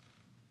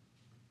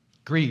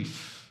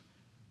 Grief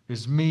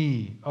is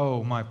me,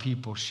 oh, my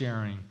people,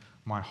 sharing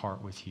my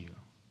heart with you.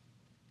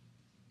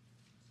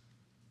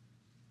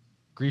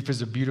 Grief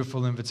is a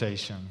beautiful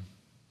invitation.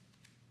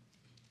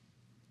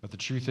 But the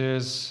truth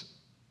is,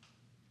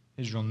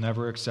 Israel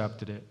never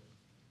accepted it.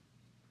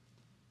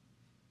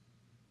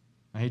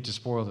 I hate to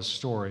spoil the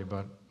story,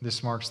 but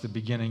this marks the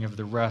beginning of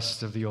the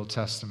rest of the Old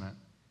Testament.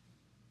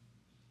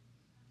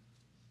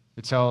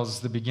 It tells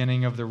the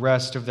beginning of the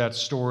rest of that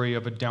story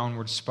of a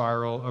downward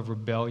spiral of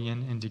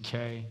rebellion and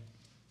decay.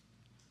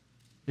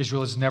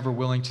 Israel is never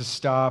willing to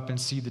stop and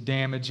see the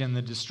damage and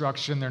the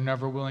destruction. They're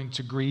never willing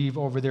to grieve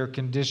over their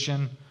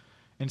condition.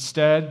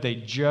 Instead, they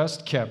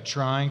just kept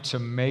trying to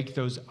make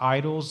those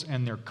idols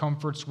and their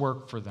comforts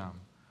work for them,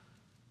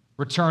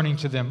 returning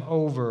to them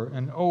over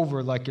and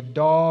over like a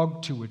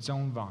dog to its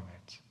own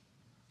vomit.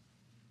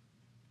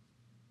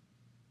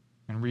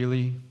 And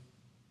really,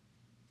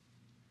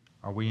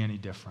 are we any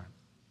different?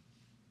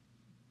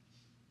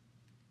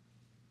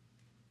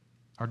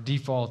 Our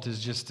default is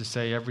just to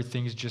say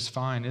everything's just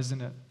fine,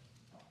 isn't it?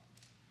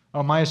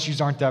 Oh, my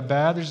issues aren't that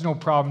bad. There's no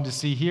problem to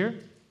see here.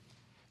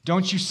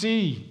 Don't you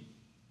see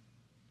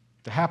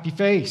the happy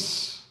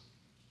face?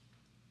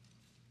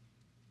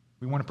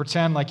 We want to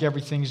pretend like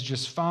everything's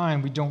just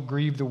fine. We don't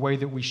grieve the way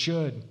that we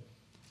should.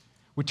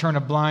 We turn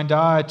a blind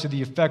eye to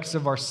the effects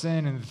of our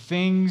sin and the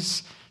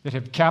things that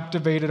have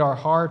captivated our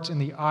heart and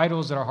the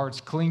idols that our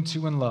hearts cling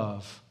to and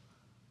love.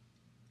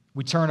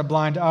 We turn a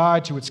blind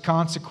eye to its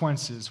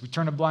consequences. We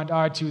turn a blind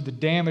eye to the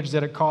damage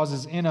that it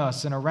causes in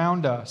us and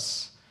around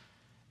us.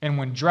 And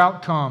when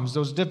drought comes,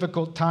 those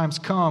difficult times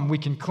come, we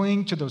can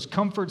cling to those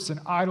comforts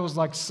and idols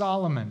like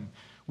Solomon.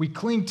 We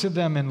cling to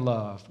them in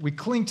love. We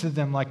cling to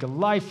them like a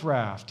life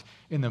raft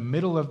in the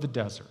middle of the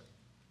desert.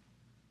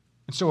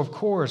 And so, of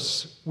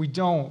course, we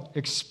don't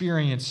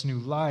experience new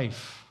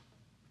life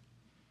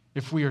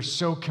if we are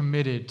so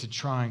committed to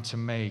trying to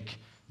make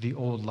the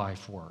old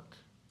life work.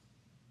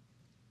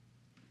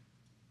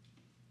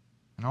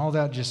 And all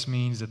that just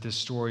means that this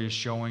story is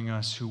showing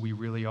us who we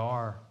really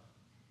are.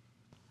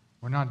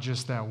 We're not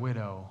just that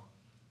widow.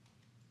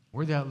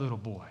 We're that little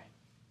boy.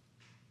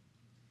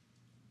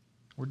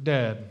 We're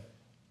dead.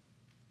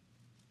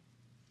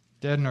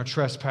 Dead in our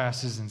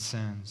trespasses and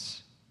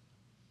sins.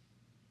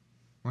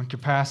 We're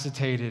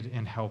incapacitated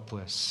and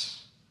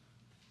helpless.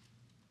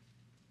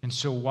 And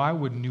so why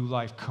would new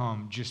life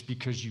come just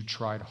because you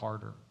tried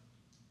harder?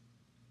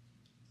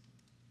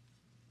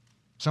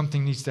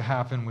 Something needs to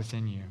happen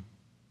within you.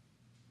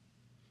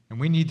 And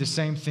we need the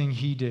same thing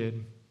he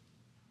did.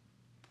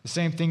 The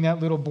same thing that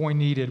little boy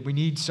needed. We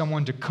need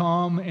someone to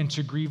come and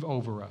to grieve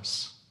over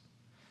us.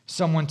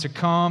 Someone to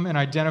come and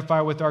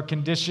identify with our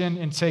condition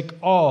and take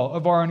all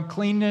of our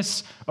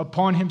uncleanness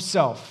upon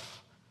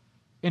himself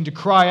and to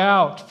cry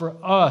out for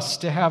us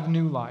to have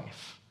new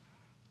life.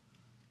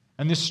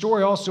 And this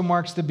story also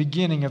marks the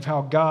beginning of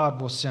how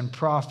God will send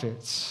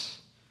prophets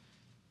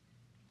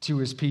to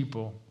his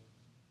people.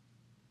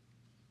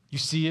 You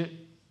see it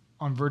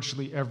on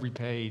virtually every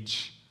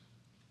page.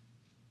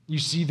 You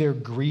see their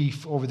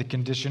grief over the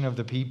condition of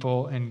the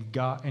people and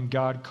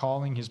God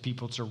calling his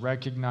people to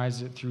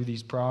recognize it through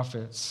these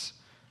prophets.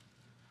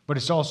 But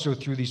it's also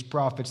through these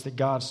prophets that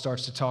God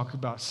starts to talk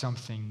about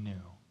something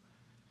new.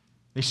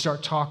 They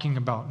start talking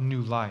about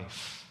new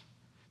life.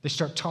 They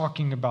start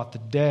talking about the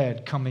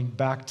dead coming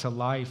back to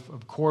life,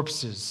 of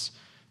corpses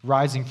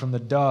rising from the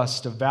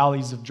dust, of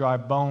valleys of dry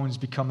bones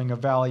becoming a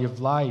valley of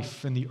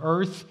life, and the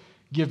earth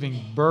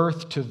giving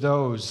birth to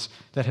those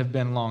that have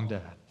been long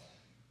dead.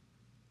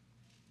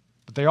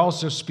 But they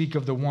also speak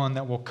of the one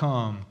that will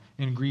come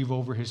and grieve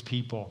over his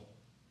people.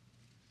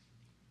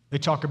 They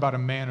talk about a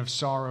man of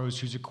sorrows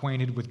who's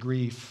acquainted with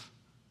grief.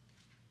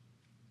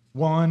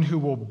 One who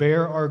will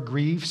bear our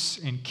griefs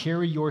and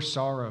carry your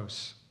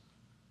sorrows.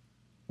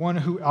 One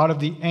who out of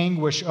the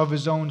anguish of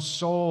his own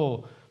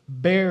soul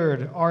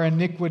bared our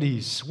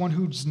iniquities. One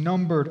who's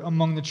numbered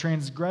among the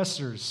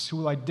transgressors, who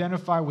will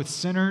identify with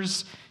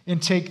sinners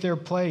and take their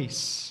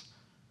place.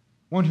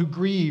 One who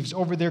grieves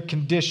over their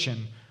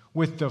condition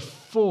with the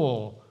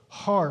full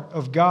heart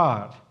of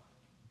God.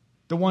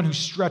 The one who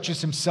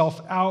stretches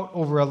himself out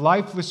over a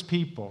lifeless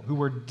people who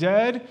were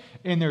dead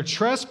in their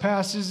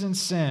trespasses and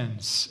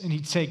sins. And he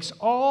takes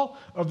all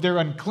of their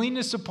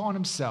uncleanness upon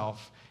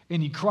himself,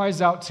 and he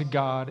cries out to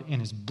God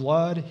in his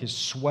blood, his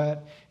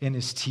sweat, and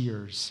his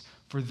tears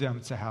for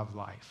them to have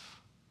life.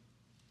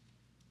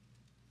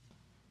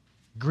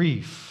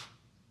 Grief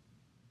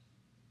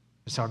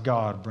is how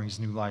God brings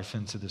new life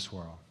into this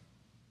world.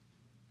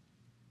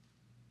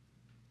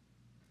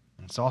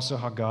 And it's also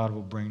how God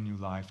will bring new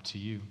life to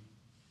you.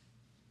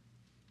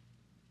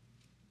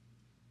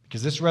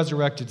 Because this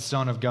resurrected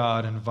Son of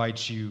God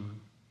invites you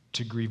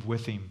to grieve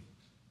with him.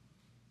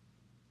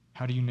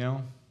 How do you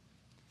know?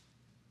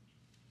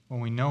 Well,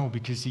 we know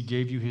because he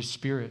gave you his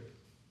Spirit.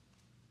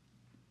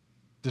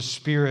 The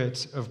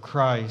Spirit of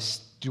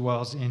Christ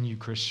dwells in you,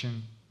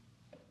 Christian.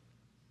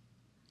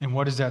 And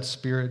what does that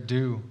Spirit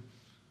do?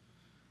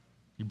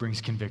 He brings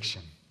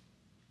conviction.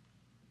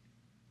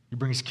 He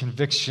brings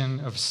conviction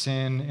of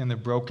sin and the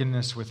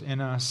brokenness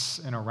within us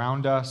and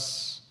around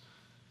us,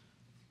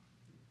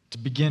 to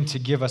begin to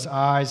give us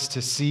eyes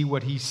to see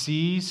what he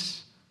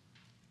sees,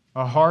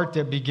 a heart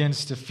that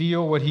begins to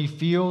feel what he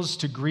feels,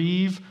 to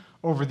grieve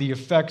over the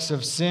effects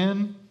of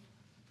sin,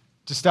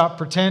 to stop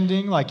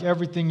pretending like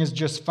everything is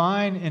just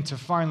fine, and to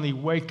finally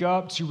wake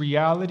up to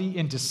reality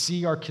and to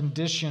see our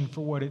condition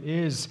for what it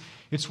is.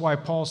 It's why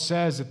Paul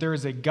says that there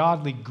is a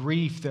godly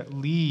grief that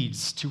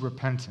leads to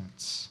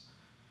repentance.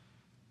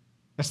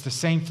 That's the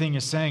same thing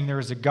as saying there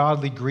is a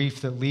godly grief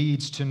that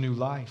leads to new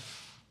life.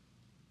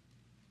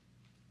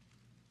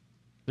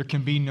 There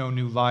can be no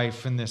new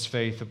life in this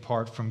faith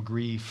apart from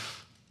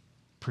grief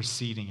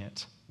preceding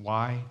it.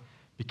 Why?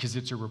 Because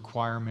it's a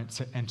requirement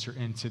to enter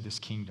into this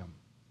kingdom.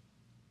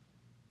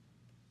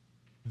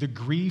 The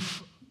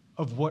grief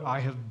of what I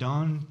have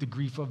done, the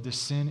grief of the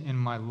sin in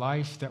my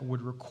life that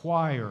would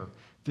require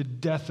the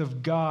death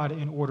of God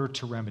in order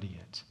to remedy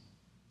it.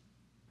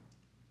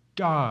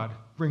 God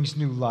brings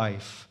new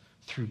life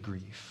through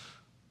grief.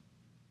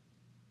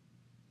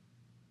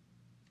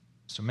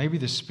 So maybe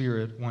the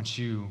Spirit wants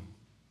you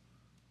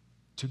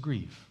to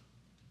grieve.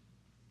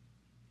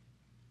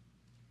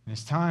 And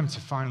it's time to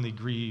finally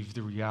grieve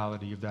the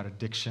reality of that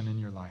addiction in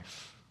your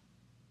life.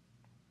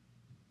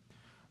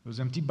 Those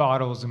empty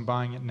bottles and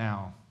buying it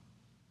now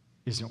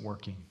isn't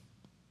working.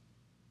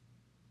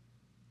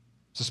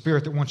 It's a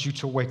Spirit that wants you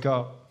to wake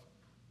up,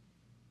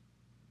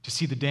 to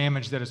see the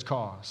damage that it's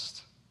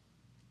caused.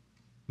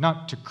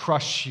 Not to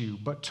crush you,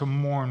 but to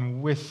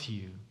mourn with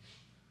you.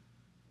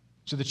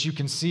 So that you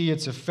can see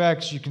its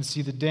effects, you can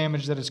see the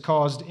damage that is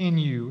caused in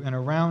you and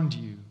around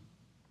you.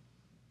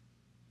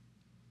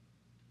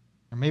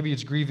 Or maybe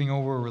it's grieving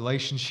over a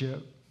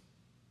relationship.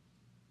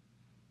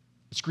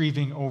 It's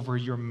grieving over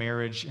your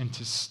marriage, and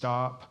to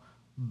stop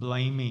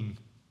blaming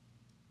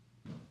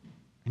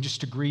and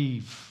just to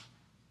grieve.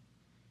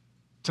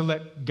 To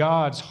let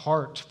God's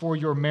heart for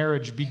your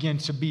marriage begin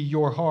to be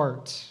your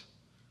heart.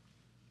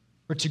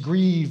 Or to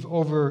grieve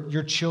over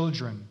your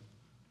children.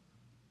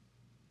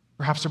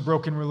 Perhaps a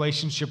broken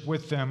relationship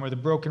with them, or the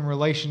broken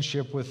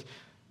relationship with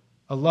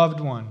a loved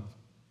one,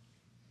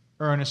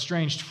 or an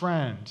estranged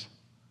friend.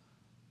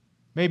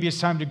 Maybe it's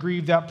time to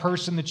grieve that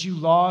person that you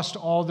lost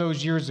all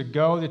those years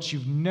ago that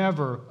you've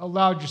never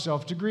allowed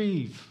yourself to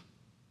grieve.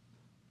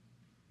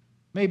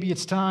 Maybe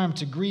it's time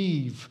to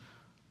grieve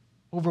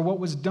over what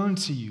was done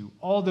to you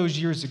all those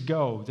years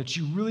ago that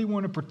you really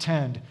want to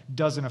pretend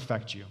doesn't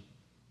affect you.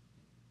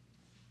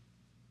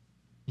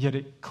 Yet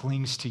it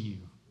clings to you.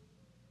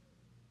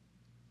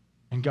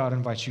 And God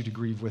invites you to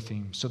grieve with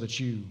him so that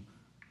you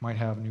might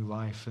have new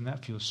life. And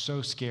that feels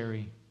so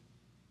scary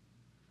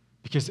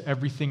because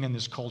everything in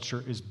this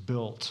culture is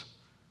built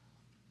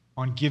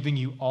on giving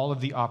you all of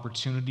the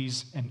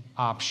opportunities and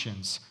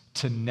options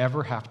to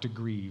never have to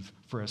grieve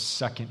for a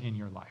second in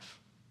your life.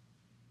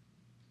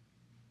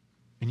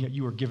 And yet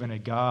you are given a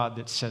God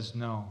that says,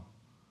 no,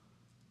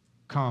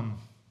 come,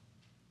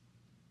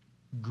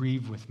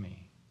 grieve with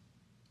me,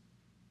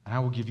 and I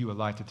will give you a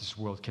life that this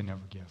world can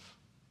never give.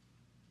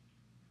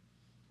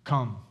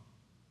 Come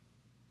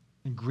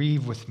and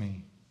grieve with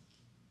me.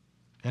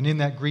 And in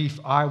that grief,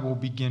 I will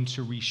begin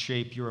to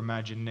reshape your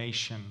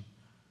imagination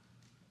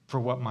for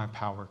what my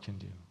power can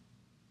do.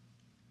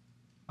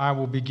 I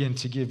will begin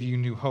to give you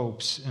new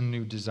hopes and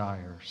new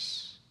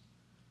desires.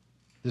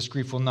 This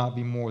grief will not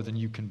be more than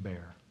you can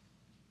bear.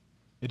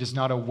 It is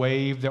not a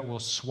wave that will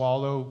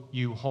swallow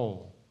you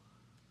whole.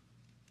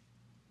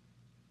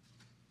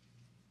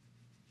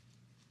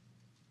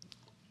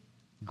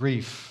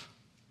 Grief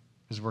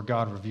is where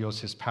God reveals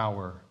his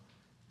power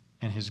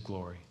and his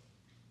glory.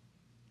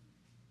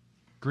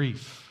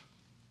 Grief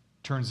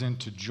turns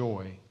into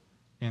joy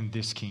in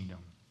this kingdom.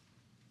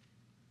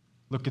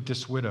 Look at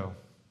this widow.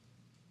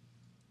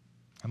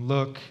 And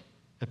look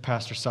at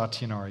Pastor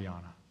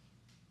Satyanarayana.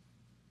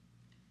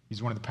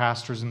 He's one of the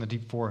pastors in the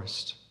deep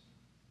forest.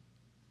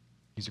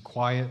 He's a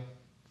quiet,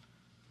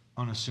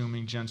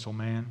 unassuming, gentle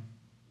man.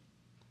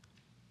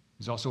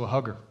 He's also a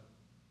hugger.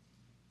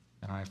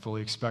 And I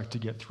fully expect to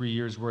get 3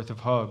 years' worth of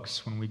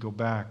hugs when we go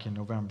back in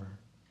November.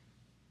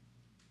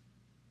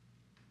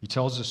 He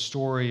tells a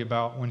story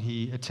about when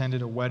he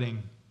attended a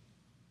wedding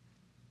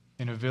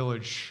in a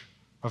village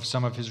of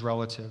some of his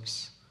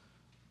relatives.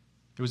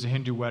 It was a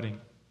Hindu wedding,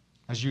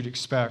 as you'd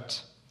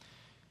expect.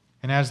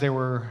 And as they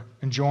were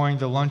enjoying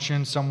the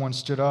luncheon, someone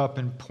stood up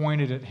and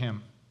pointed at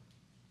him.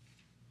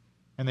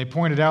 And they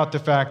pointed out the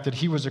fact that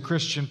he was a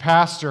Christian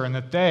pastor and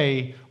that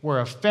they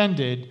were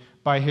offended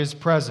by his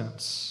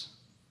presence.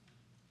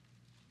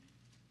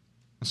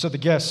 And so the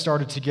guests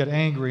started to get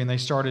angry and they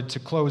started to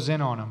close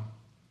in on him.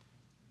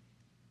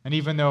 And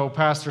even though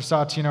Pastor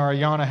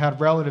Satyanarayana had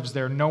relatives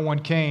there, no one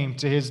came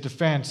to his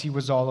defense. He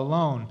was all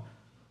alone.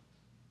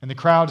 And the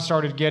crowd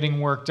started getting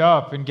worked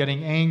up and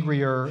getting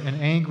angrier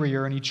and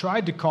angrier, and he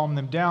tried to calm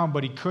them down,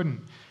 but he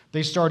couldn't.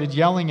 They started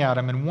yelling at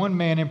him, and one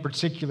man in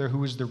particular, who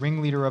was the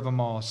ringleader of them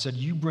all, said,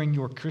 "You bring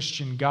your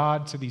Christian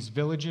God to these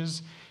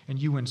villages, and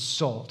you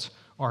insult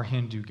our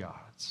Hindu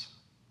gods."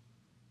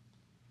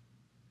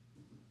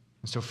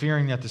 And so,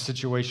 fearing that the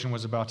situation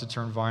was about to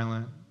turn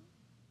violent,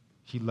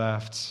 he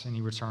left and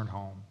he returned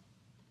home.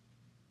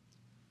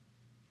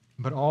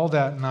 But all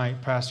that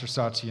night, Pastor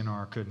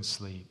Satyanarayana couldn't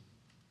sleep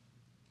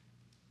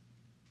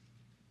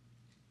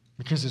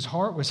because his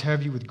heart was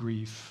heavy with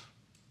grief.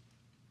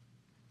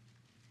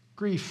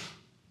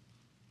 Grief.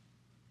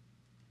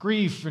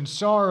 Grief and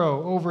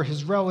sorrow over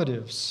his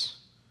relatives.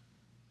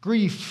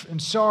 Grief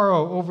and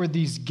sorrow over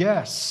these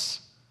guests.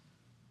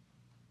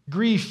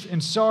 Grief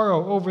and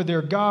sorrow over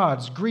their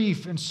gods.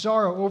 Grief and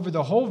sorrow over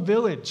the whole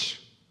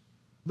village,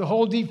 the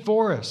whole deep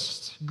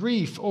forest.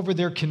 Grief over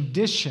their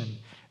condition,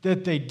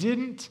 that they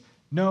didn't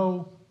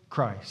know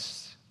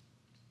Christ.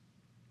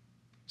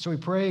 So he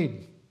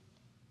prayed.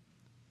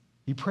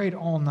 He prayed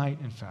all night,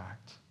 in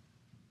fact.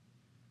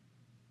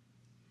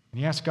 And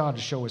he asked God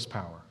to show his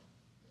power.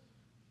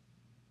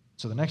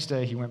 So the next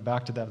day, he went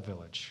back to that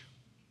village.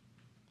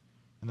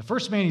 And the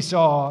first man he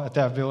saw at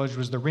that village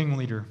was the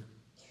ringleader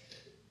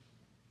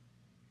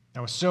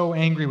that was so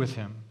angry with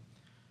him.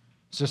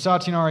 So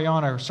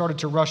Satyanarayana started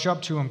to rush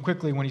up to him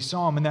quickly when he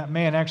saw him, and that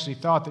man actually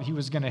thought that he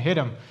was going to hit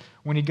him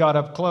when he got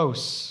up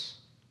close.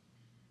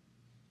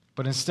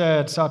 But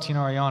instead,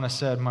 Satyanarayana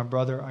said, "My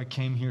brother, I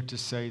came here to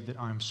say that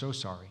I'm so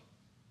sorry.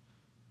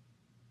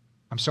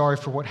 I'm sorry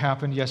for what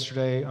happened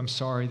yesterday. I'm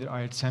sorry that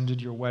I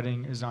attended your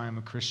wedding as I am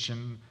a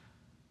Christian.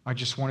 I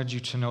just wanted you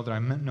to know that I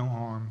meant no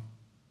harm.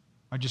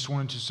 I just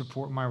wanted to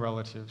support my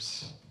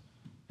relatives.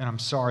 And I'm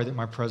sorry that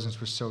my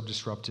presence was so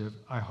disruptive.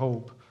 I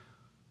hope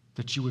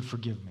that you would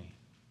forgive me."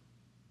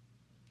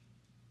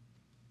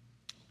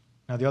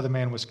 Now, the other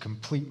man was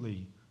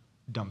completely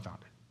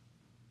dumbfounded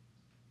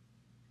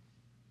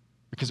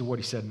because of what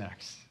he said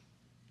next.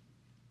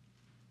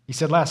 He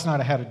said, "Last night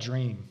I had a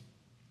dream."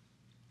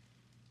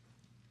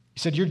 He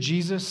said, "You're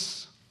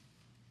Jesus.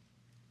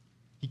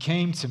 He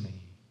came to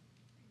me,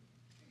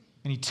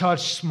 and he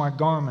touched my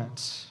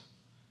garments,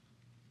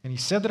 and he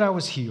said that I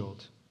was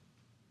healed.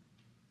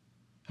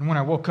 And when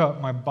I woke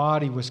up, my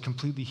body was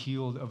completely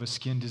healed of a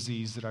skin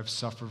disease that I've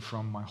suffered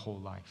from my whole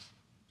life.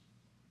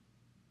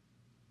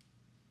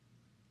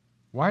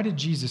 Why did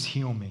Jesus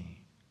heal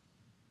me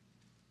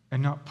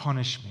and not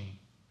punish me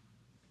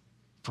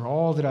for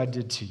all that I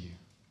did to you?"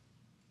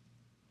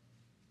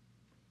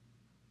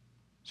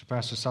 So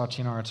Pastor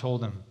Satyanarayana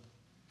told him.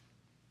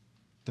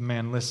 The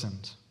man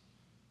listened,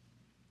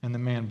 and the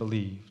man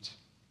believed.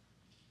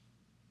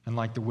 And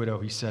like the widow,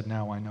 he said,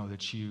 "Now I know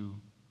that you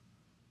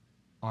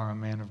are a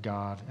man of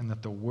God, and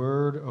that the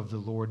word of the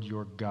Lord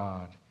your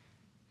God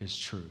is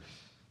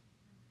truth."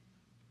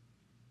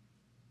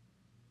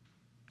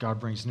 God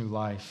brings new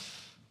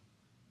life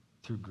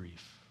through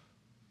grief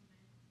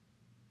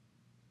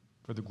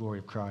for the glory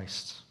of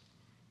Christ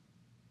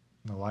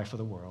and the life of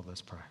the world.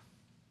 Let's pray.